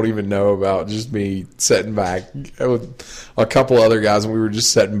people don't even know about just me sitting back with a couple other guys, and we were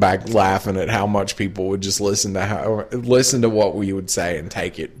just sitting back laughing at how much people would just listen to what we would say and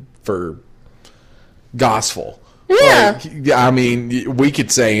take it for gospel. Yeah. Like, I mean, we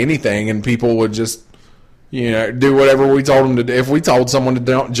could say anything, and people would just, you know, do whatever we told them to do. If we told someone to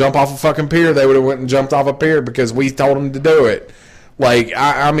don't jump off a fucking pier, they would have went and jumped off a pier because we told them to do it. Like,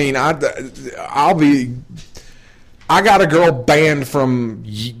 I got a girl banned from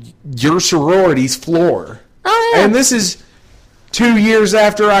your sorority's floor. Oh, yeah. And this is 2 years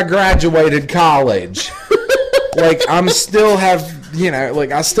after I graduated college. Like, I still had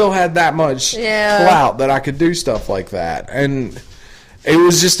that much Yeah. clout that I could do stuff like that. And it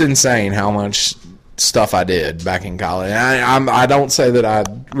was just insane how much stuff I did back in college. I don't say that I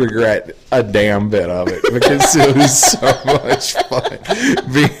regret a damn bit of it because it was so much fun.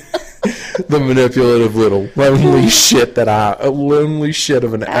 Being the manipulative little lonely shit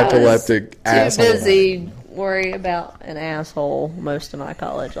of an epileptic Too asshole. busy worry about an asshole most of my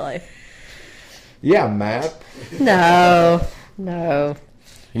college life. Yeah, Matt. No.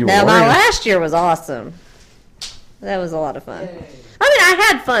 You Now, my worried? last year was awesome. That was a lot of fun. I mean, I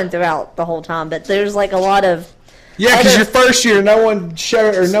had fun throughout the whole time, but there's like a lot of... Yeah, because your first year, no one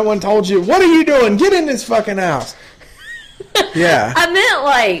told you, what are you doing? Get in this fucking house. Yeah. I meant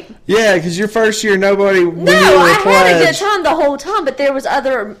like... Yeah, because your first year, nobody... No, I had a good time the whole time, but there was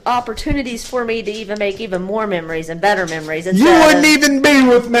other opportunities for me to even make even more memories and better memories. You wouldn't even be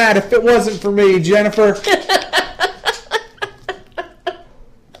with Matt if it wasn't for me, Jennifer.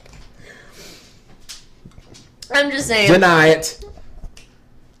 I'm just saying. Deny it.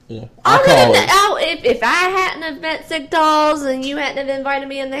 Yeah, I'll call it. If I hadn't have met Sick Dolls and you hadn't have invited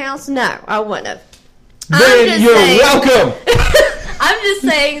me in the house, no, I wouldn't have. Then you're welcome. I'm just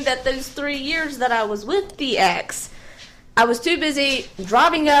saying that those 3 years that I was with the ex, I was too busy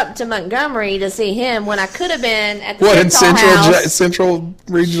driving up to Montgomery to see him when I could have been at the Central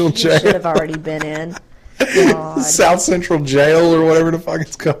Regional You Jail? should have already been in. God. South Central Jail or whatever the fuck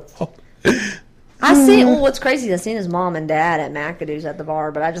it's called. What's crazy is I seen his mom and dad at McAdoo's at the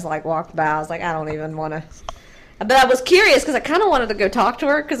bar, but I just walked by. I was like, I don't even want to. But I was curious because I kind of wanted to go talk to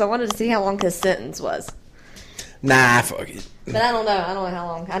her because I wanted to see how long his sentence was. Nah, fuck it. But I don't know. I don't know how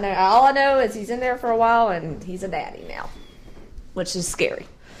long. All I know is he's in there for a while and he's a daddy now, which is scary.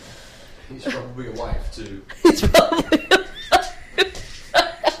 He's probably a wife too. He's probably.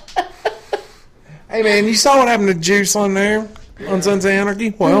 Hey man, you saw what happened to Juice on there on Sons of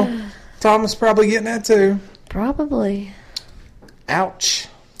Anarchy? Well, Thomas probably getting that too. Probably. Ouch.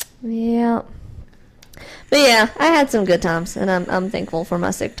 Yeah. But yeah, I had some good times, and I'm thankful for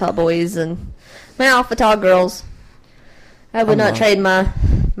my Sick Tall boys and my Alpha Tall girls. I would not trade my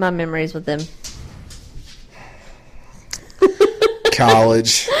memories with them.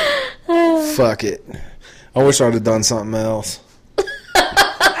 College. Fuck it. I wish I'd have done something else.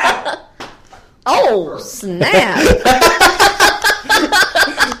 Oh, snap.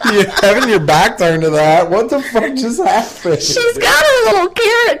 You're having your back turned to that. What the fuck just happened? She's got her little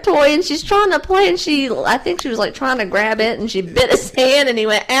carrot toy, and she's trying to play, and I think she was trying to grab it, and she bit his hand, and he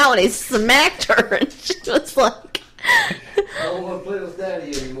went out, and he smacked her, and she was like... I don't want to play with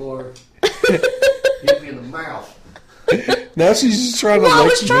Daddy anymore. Hit me in the mouth. Now she's just trying to I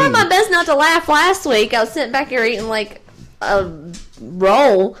was trying my best not to laugh last week. I was sitting back here eating a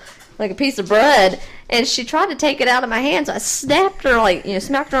roll, a piece of bread, and she tried to take it out of my hand, so I snapped her,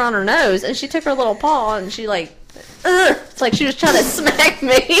 smacked her on her nose, and she took her little paw, and she, it's like she was trying to smack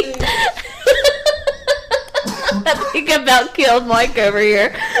me. I think I about killed Mike over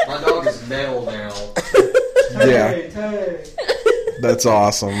here. My dog is metal now. Yeah. That's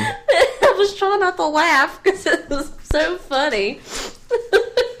awesome. I was trying not to laugh because it was so funny.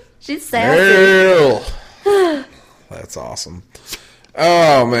 She's sassy. That's awesome.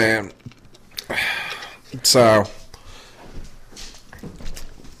 Oh, man. So,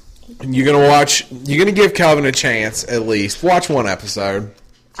 you're going to give Calvin a chance, at least. Watch one episode.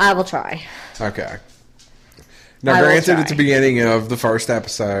 I will try. Okay. Now, granted, at the beginning of the first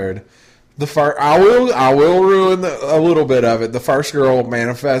episode, I will ruin a little bit of it. The first girl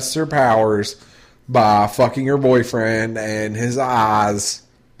manifests her powers by fucking her boyfriend, and his eyes,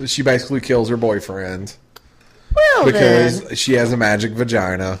 she basically kills her boyfriend. Well, because she has a magic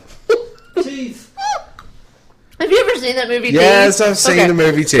vagina. Teeth. Have you ever seen that movie, Yes, Teeth? I've seen the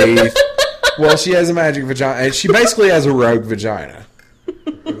movie Teeth. Well, she has a magic vagina, and she basically has a rogue vagina.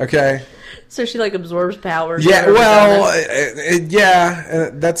 Okay? So she absorbs powers. Yeah,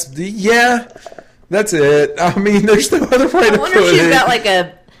 that's it. I mean, there's no other way to put it. I wonder if she's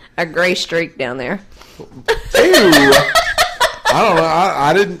got a gray streak down there. Ew. I don't know.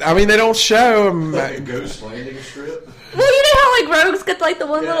 I didn't. I mean, they don't show them. Like a ghost landing strip. Well, you know how rogues get the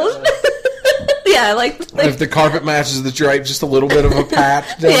one little. Yeah, if the carpet matches the drape, just a little bit of a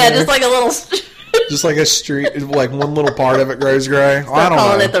patch. Down there. Just a little. Just a street, one little part of it grows gray. I don't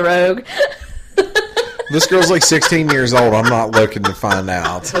calling know. it the rogue. This girl's 16 years old. I'm not looking to find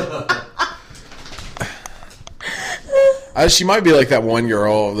out. She might be like that one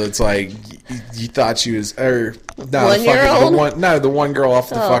girl that's you thought she was, the one girl off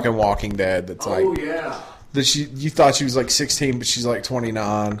the fucking Walking Dead that's yeah. That you thought she was 16, but she's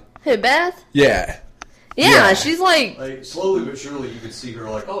 29. Who, Beth? Yeah. Yeah, she's slowly but surely you could see her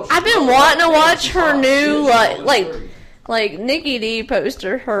I've been wanting to watch her new Nikki D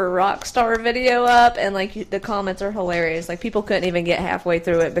posted her Rockstar video up, and the comments are hilarious. People couldn't even get halfway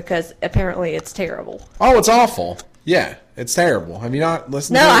through it because apparently it's terrible. Oh, it's awful. Yeah, it's terrible. Have you not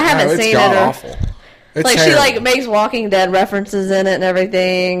listened to it? No, I haven't seen it. It's awful. It's terrible. She makes Walking Dead references in it and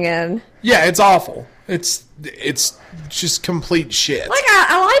everything, and yeah, it's awful. It's just complete shit.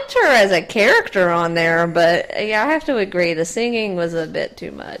 I liked her as a character on there, but yeah, I have to agree the singing was a bit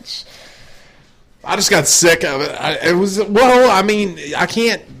too much. I just got sick of it. I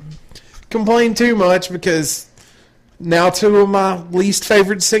can't complain too much because now two of my least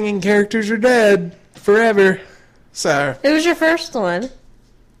favorite singing characters are dead forever. So who was your first one?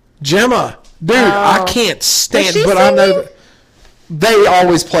 Gemma. Dude, I can't stand it, but singing? I know that they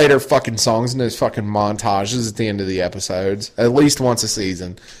always played her fucking songs in those fucking montages at the end of the episodes. At least once a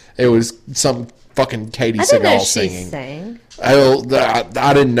season. It was some fucking Katie Seagal singing. Sang.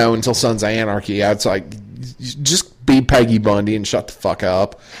 I didn't know until Sons of Anarchy. I was just be Peggy Bundy and shut the fuck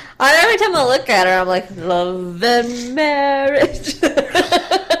up. Every time I look at her, I'm like, love and marriage.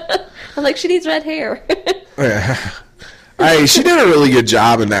 I'm like, she needs red hair. Yeah. Hey, she did a really good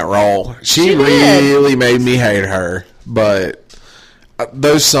job in that role. She did. really made me hate her. But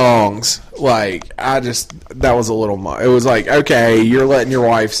those songs, like, that was a little much. It was like, okay, you're letting your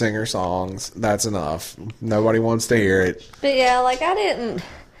wife sing her songs. That's enough. Nobody wants to hear it. But yeah, like, I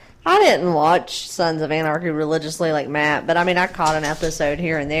didn't watch Sons of Anarchy religiously like Matt, but I mean, I caught an episode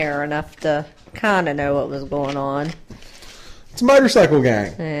here and there enough to kind of know what was going on. It's a motorcycle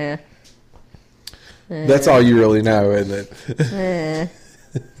gang. Yeah. That's all you really know, isn't it?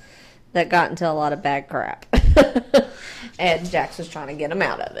 That got into a lot of bad crap. And Jax was trying to get him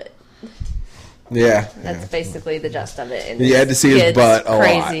out of it. Yeah. That's basically the gist of it. And you had to see his butt a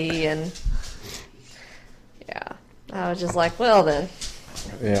lot. Crazy and yeah. I was just like, well then.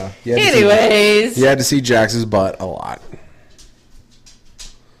 Yeah. Anyways. You had to see Jax's butt a lot.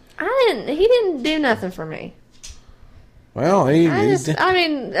 He didn't do nothing for me. Well, I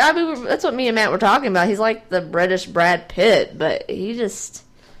mean, that's what me and Matt were talking about. He's like the British Brad Pitt, but he just...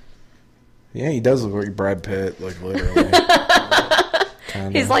 Yeah, he does look like Brad Pitt, like literally.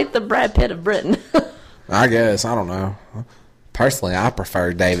 He's like the Brad Pitt of Britain. I guess. I don't know. Personally, I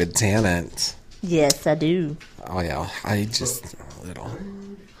prefer David Tennant. Yes, I do. Oh, yeah. I just... a little...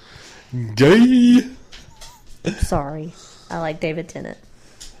 gay. Sorry. I like David Tennant.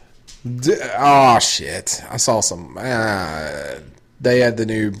 Oh, shit. I saw some... they had the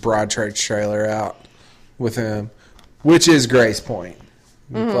new Broadchurch trailer out with him, which is Grace Point.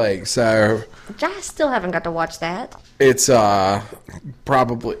 Like, so... I still haven't got to watch that. It's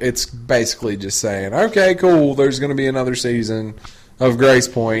basically just saying, okay, cool, there's going to be another season of Grace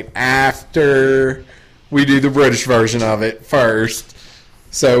Point after we do the British version of it first.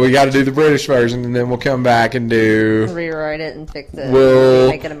 So we got to do the British version, and then we'll come back and rewrite it and fix it. We'll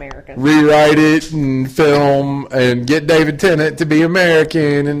make it American. Rewrite it and film and get David Tennant to be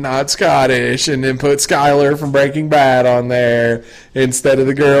American and not Scottish, and then put Skylar from Breaking Bad on there instead of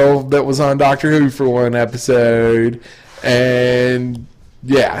the girl that was on Doctor Who for one episode. And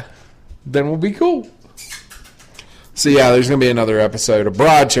yeah, then we'll be cool. So yeah, there's gonna be another episode of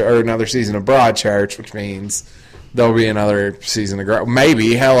another season of Broadchurch, which means there'll be another season of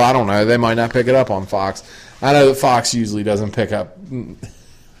maybe. Hell, I don't know. They might not pick it up on Fox. I know that Fox usually doesn't pick up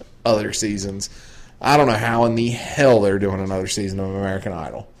other seasons. I don't know how in the hell they're doing another season of American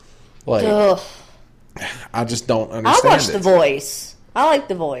Idol. Like, ugh. I just don't understand. I watch The Voice. I like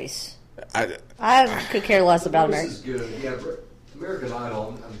The Voice. I could care less about This American. is good. Yeah, American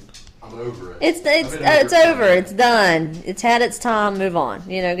Idol. I'm over it. It's over. It's done. It's had its time. Move on.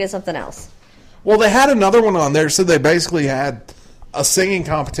 Get something else. Well, they had another one on there, so they basically had a singing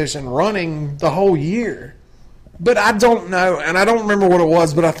competition running the whole year. But I don't know, and I don't remember what it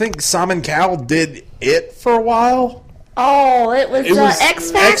was, but I think Simon Cowell did it for a while. Oh, it was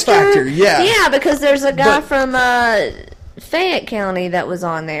X Factor? X Factor, yeah. Yeah, because there's a guy from Fayette County that was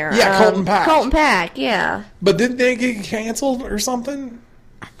on there. Yeah, Colton Pack. Colton Pack, yeah. But didn't they get canceled or something?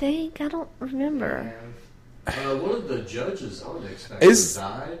 I don't remember. One of the judges on X Factor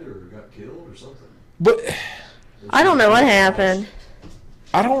died or got killed or something. But I don't know what happened.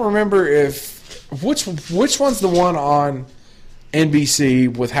 I don't remember which one's the one on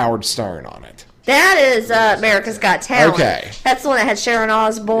NBC with Howard Stern on it. That is America's Got Talent. Okay. That's the one that had Sharon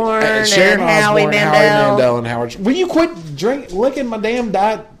Osbourne Sharon and Howie Osbourne, Mandel. Howie Mandel, and Howard. Will you quit licking my damn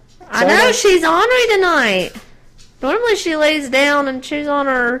diet? I know she's ornery tonight. Normally she lays down and chews on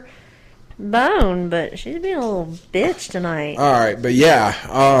her bone, but she's being a little bitch tonight. All right, but yeah,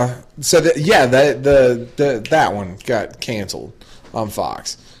 that one got canceled on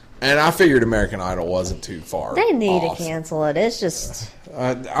Fox, and I figured American Idol wasn't too far. They need off. to cancel it. It's just.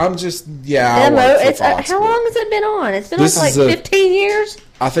 I'm just I work for Fox, how long has it been on? It's been on for like 15 years.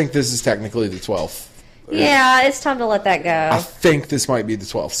 I think this is technically the 12th. Yeah, it's time to let that go. I think this might be the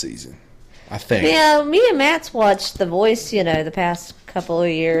 12th season. I think. Yeah, me and Matt's watched The Voice, the past couple of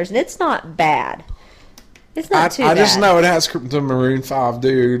years, and it's not bad. It's not too bad. I just know it has the Maroon 5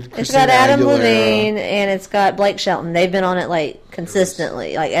 dude. It's got Adam Levine, and it's got Blake Shelton. They've been on it,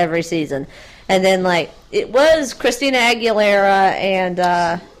 consistently, every season. And then, it was Christina Aguilera and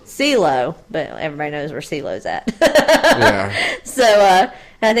CeeLo, but everybody knows where CeeLo's at. Yeah. So,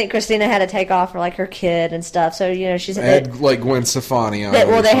 I think Christina had to take off for, her kid and stuff. So, she's... They had, Gwen Stefani on it.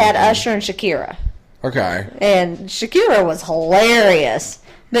 Well, they had Usher and Shakira. Okay. And Shakira was hilarious.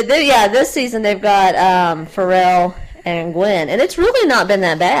 But, this season they've got Pharrell and Gwen. And it's really not been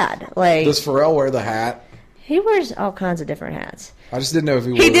that bad. Does Pharrell wear the hat? He wears all kinds of different hats. I just didn't know if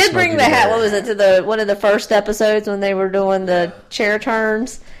he He wore did bring the hat. Bear. What was it, to the one of the first episodes when they were doing the chair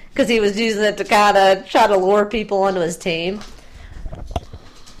turns? Because he was using it to kind of try to lure people onto his team.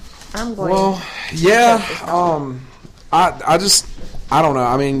 I'm going. Well, yeah. I don't know.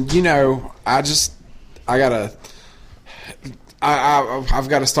 I mean, I've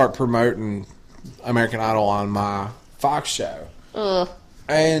got to start promoting American Idol on my Fox show. Ugh.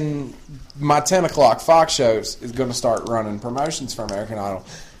 And my 10 o'clock Fox show is going to start running promotions for American Idol.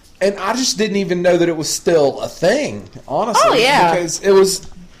 And I just didn't even know that it was still a thing, honestly. Oh, yeah. Because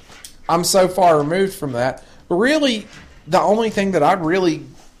I'm so far removed from that. But really, the only thing that I'll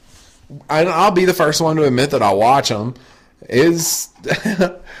be the first one to admit that I watch them, is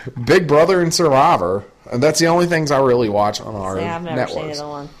Big Brother and Survivor. And that's the only things I really watch on our I've never networks. seen either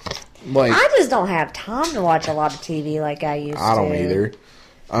one. Like, I just don't have time to watch a lot of TV like I used to. I don't either.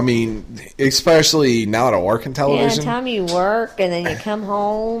 I mean, especially now that I work in Yeah, television. time you work and then you come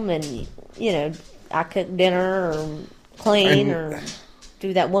home and, I cook dinner or clean or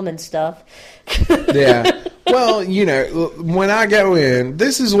do that woman stuff. Yeah. Well, when I go in,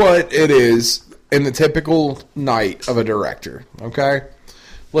 this is what it is in the typical night of a director, okay?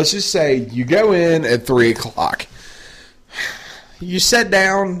 Let's just say you go in at 3 o'clock. You sit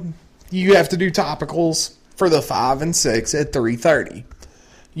down, you have to do topicals for the 5 and 6 at 3:30.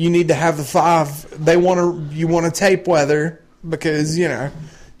 You need to have the 5. You want to tape weather because,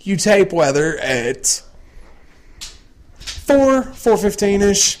 you tape weather at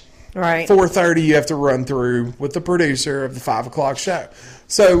 4:15ish. Right. 4:30 you have to run through with the producer of the 5 o'clock show.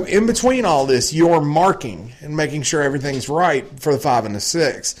 So in between all this, you're marking and making sure everything's right for the 5 and the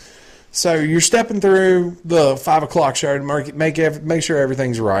 6. So you're stepping through the 5 o'clock show to make sure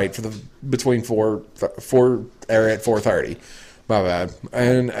everything's right for the between 4 or at 4:30. My bad.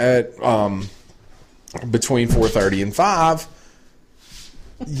 And at between 4:30 and 5,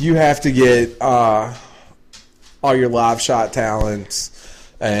 you have to get all your live shot talents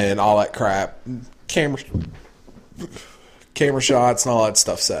and all that crap, camera shots and all that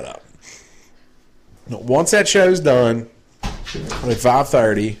stuff set up. Once that show's done, at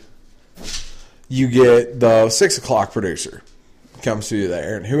 5:30, you get the 6 o'clock producer comes through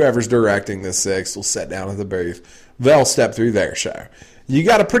there, and whoever's directing the 6 will sit down at the booth. They'll step through their show. You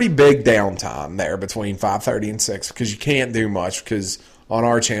got a pretty big downtime there between 5:30 and 6 because you can't do much because on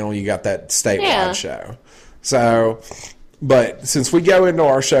our channel you got that statewide show. So, but since we go into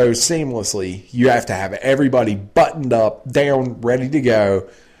our shows seamlessly, you have to have everybody buttoned up, down, ready to go,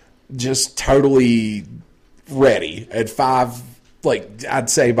 just totally ready at 5, I'd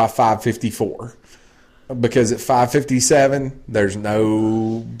say by 5:54. Because at 5:57, there's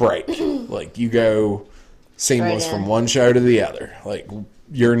no break. You go seamless from one show to the other.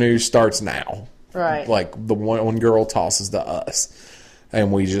 Your news starts now. Right. The one girl tosses to us,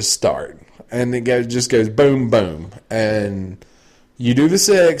 and we just start. And it just goes boom, boom. And you do the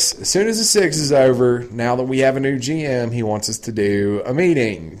 6. As soon as the 6 is over, now that we have a new GM, he wants us to do a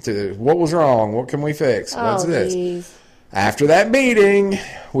meeting. What was wrong? What can we fix? What's this? Geez. After that meeting,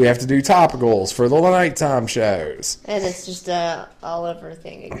 we have to do topicals for the nighttime shows. And it's just all over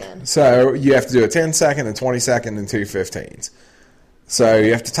thing again. So you have to do a 10-second, a 20-second, and 2 15s. So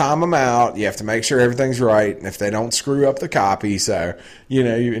you have to time them out. You have to make sure everything's right. And if they don't screw up the copy, so,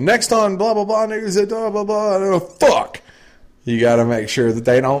 next on blah, blah, blah, news, blah, blah, blah, fuck. You got to make sure that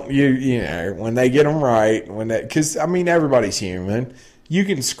they don't, when they get them right, because, everybody's human. You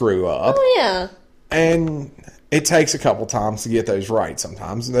can screw up. Oh, yeah. And it takes a couple times to get those right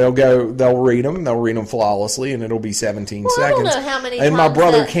sometimes. They'll read them flawlessly, and it'll be 17 seconds. I don't know how many and my times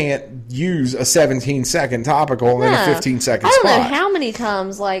brother that- can't use a 17-second topical in a 15-second I spot. don't know how many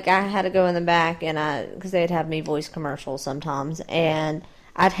times, I had to go in the back, and because they'd have me voice commercials sometimes, and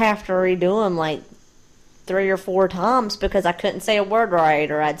I'd have to redo them, 3 or 4 times because I couldn't say a word right,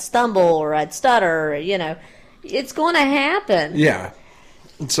 or I'd stumble, or I'd stutter, It's going to happen. Yeah.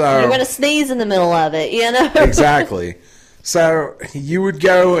 So You're going to sneeze in the middle of it, Exactly. So you would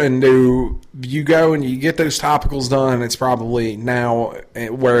go and you get those topicals done. It's probably now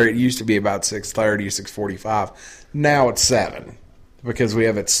where it used to be about 6:30, 6:45. Now it's 7 because we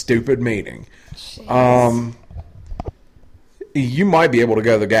have that stupid meeting. Jeez. You might be able to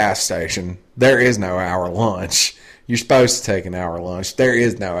go to the gas station. There is no hour lunch. You're supposed to take an hour lunch. There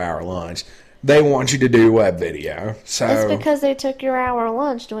is no hour lunch. They want you to do web video. So That's because they took your hour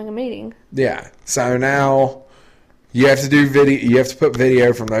lunch doing a meeting. Yeah. So now you have to do video. You have to put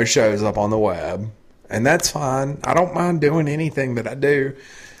video from those shows up on the web, and that's fine. I don't mind doing anything that I do.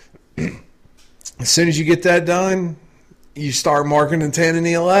 As soon as you get that done, you start marking the 10 and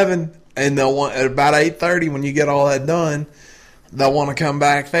the 11. and they'll want at about 8:30 when you get all that done. They'll want to come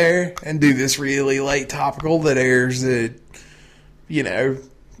back there and do this really late topical that airs at,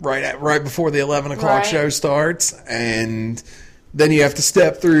 right before the 11 o'clock show starts, and then you have to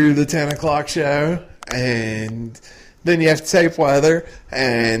step through the 10 o'clock show, and then you have to tape weather,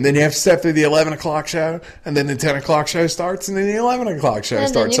 and then you have to step through the 11 o'clock show, and then the 10 o'clock show starts, and then the 11 o'clock show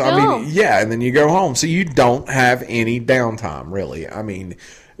starts. So, and then you go home. So you don't have any downtime, really. I mean,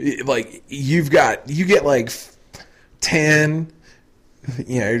 like, you get like 10,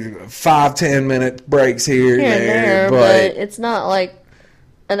 5-10 minute breaks here and there, but it's not like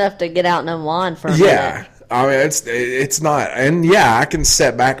enough to get out and unwind for a minute. I mean, it's not, and I can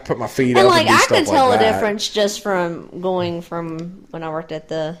sit back and put my feet up. And like, and do I can tell like a difference just from going from when I worked at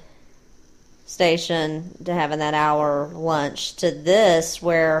the station to having that hour lunch to this,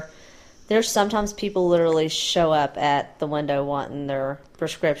 where there's sometimes people literally show up at the window wanting their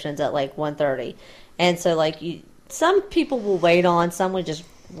prescriptions at like 1:30, and so like some people will wait on, some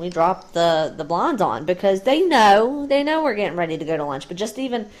we drop the blinds on because they know we're getting ready to go to lunch, but just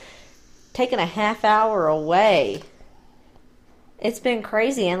even taking a half hour away, it's been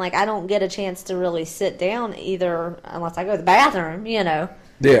crazy. And like, I don't get a chance to really sit down either unless I go to the bathroom,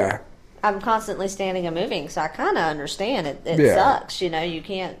 Yeah. I'm constantly standing and moving, so I kind of understand it sucks, you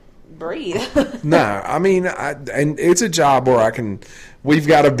can't breathe. No, I mean, and it's a job where we've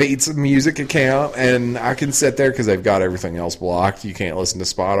got a Beats Music account, and I can sit there because they've got everything else blocked. You can't listen to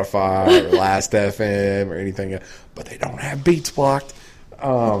Spotify or Last FM or anything, but they don't have Beats blocked.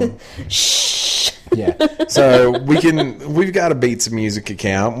 Shh. Yeah. So we've got a Beats Music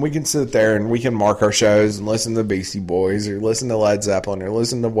account, and we can sit there and we can mark our shows and listen to the Beastie Boys or listen to Led Zeppelin or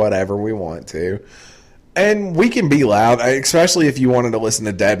listen to whatever we want to. And we can be loud, especially if you wanted to listen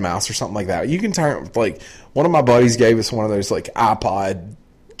to Deadmau5 or something like that. You can turn, like, one of my buddies gave us one of those, like, iPod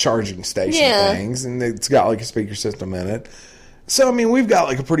charging station things, and it's got, like, a speaker system in it. So, I mean, we've got,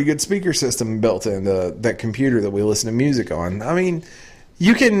 like, a pretty good speaker system built into that computer that we listen to music on. I mean,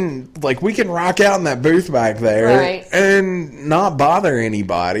 we can rock out in that booth back there and not bother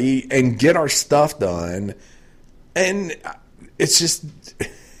anybody and get our stuff done. And it's just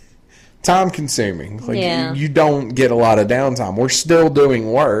time consuming. Like, you don't get a lot of downtime. We're still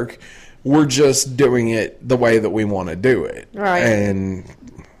doing work. We're just doing it the way that we want to do it. Right. And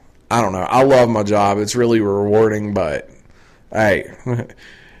I don't know. I love my job. It's really rewarding, but hey,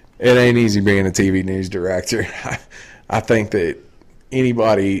 it ain't easy being a TV news director. I think that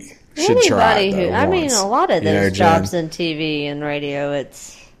anybody should try it, though, I mean, a lot of those jobs in TV and radio,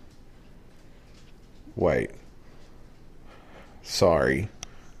 it's... Wait. Sorry.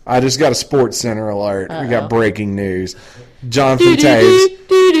 I just got a Sports Center alert. We got breaking news. Jonathan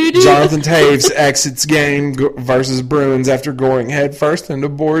Taves exits game versus Bruins after going headfirst into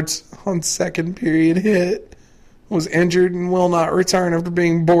boards on second period hit. Was injured and will not return after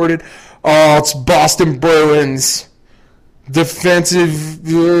being boarded. Oh, it's Boston Bruins. Defensive.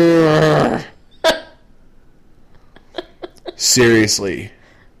 Seriously.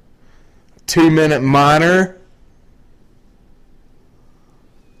 2-minute minor.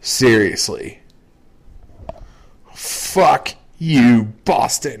 Seriously. Fuck you,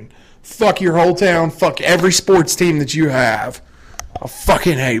 Boston. Fuck your whole town. Fuck every sports team that you have. I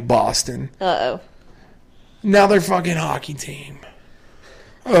fucking hate Boston. Uh-oh. Now they're fucking hockey team.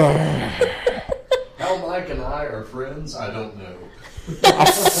 How Mike and I are friends, I don't know. I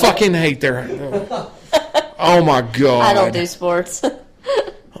fucking hate their... Oh, my God. I don't do sports.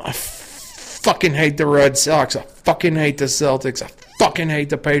 I fucking hate the Red Sox. I fucking hate the Celtics. I fucking hate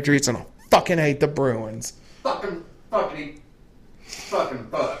the Patriots. And I fucking hate the Bruins. Fuck.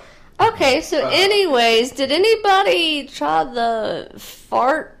 Okay, so anyways, did anybody try the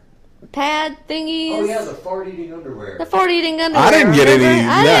fart pad thingies? Oh, yeah, the fart-eating underwear. The fart-eating underwear. I didn't get any.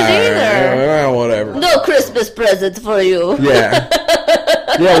 I didn't either. Whatever. No Christmas presents for you. Yeah.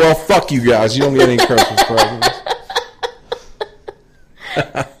 Yeah, well, fuck you guys. You don't get any Christmas presents.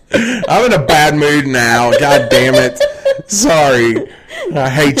 I'm in a bad mood now. God damn it. Sorry. I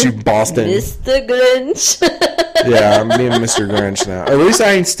hate you, Boston. Mr. Grinch. Yeah, I'm being Mr. Grinch now. At least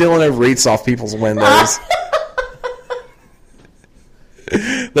I ain't stealing no wreaths off people's windows.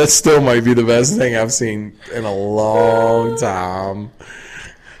 That still might be the best thing I've seen in a long time.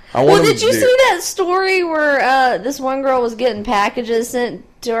 Well, did you see that story where this one girl was getting packages sent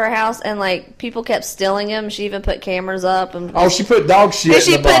to her house and like people kept stealing them? She even put cameras up. And she put dog shit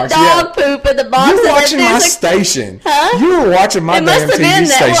in the box. She put dog poop in the box. You were watching my station. Huh? You were watching my damn TV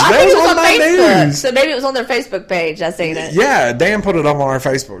station. Well, that was on my Facebook. news. So maybe it was on their Facebook page. I seen it. Yeah, Dan put it up on our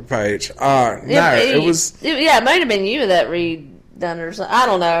Facebook page. It was... Yeah, it might have been you that done or something. I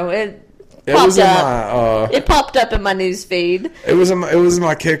don't know. It was popped in up. my It popped up in my news feed. it was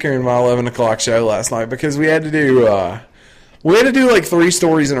my kicker in my 11 o'clock show last night because we had to do like 3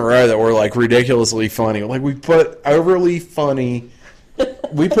 stories in a row that were like ridiculously funny. Like we put 3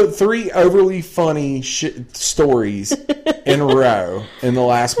 overly funny stories in a row in the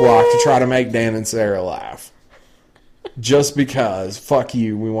last block to try to make Dan and Sarah laugh. Just because, fuck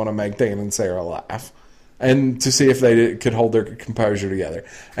you, we want to make Dan and Sarah laugh. And to see if they could hold their composure together.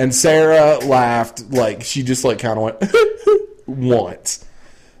 And Sarah laughed, like, she just, like, kind of went, once.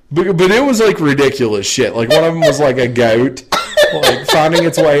 But it was, like, ridiculous shit. Like, one of them was, like, a goat, like, finding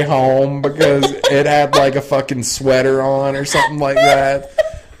its way home because it had, like, a fucking sweater on or something like that.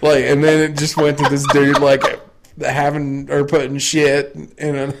 Like, and then it just went to this dude, like, putting shit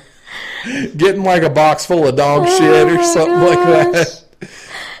in a... Getting like a box full of dog shit or something like that.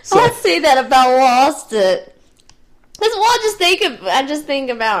 So, I see that about Lost It. Well, I just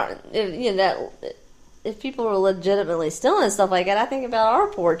think about if people were legitimately stealing stuff like that. I think about our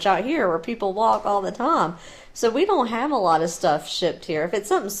porch out here where people walk all the time. So we don't have a lot of stuff shipped here. If it's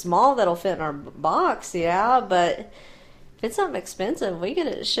something small that'll fit in our box, yeah, but if it's something expensive, we get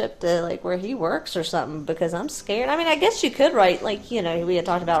it shipped to like where he works or something because I'm scared. I mean, I guess you could write, like, we had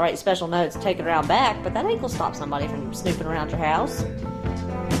talked about write special notes, take it around back, but that ain't gonna stop somebody from snooping around your house.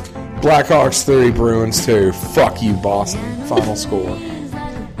 Blackhawks 3, Bruins 2. Fuck you, Boston. Final score.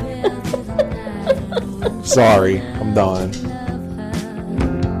 Sorry, I'm done.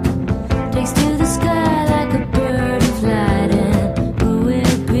 Takes two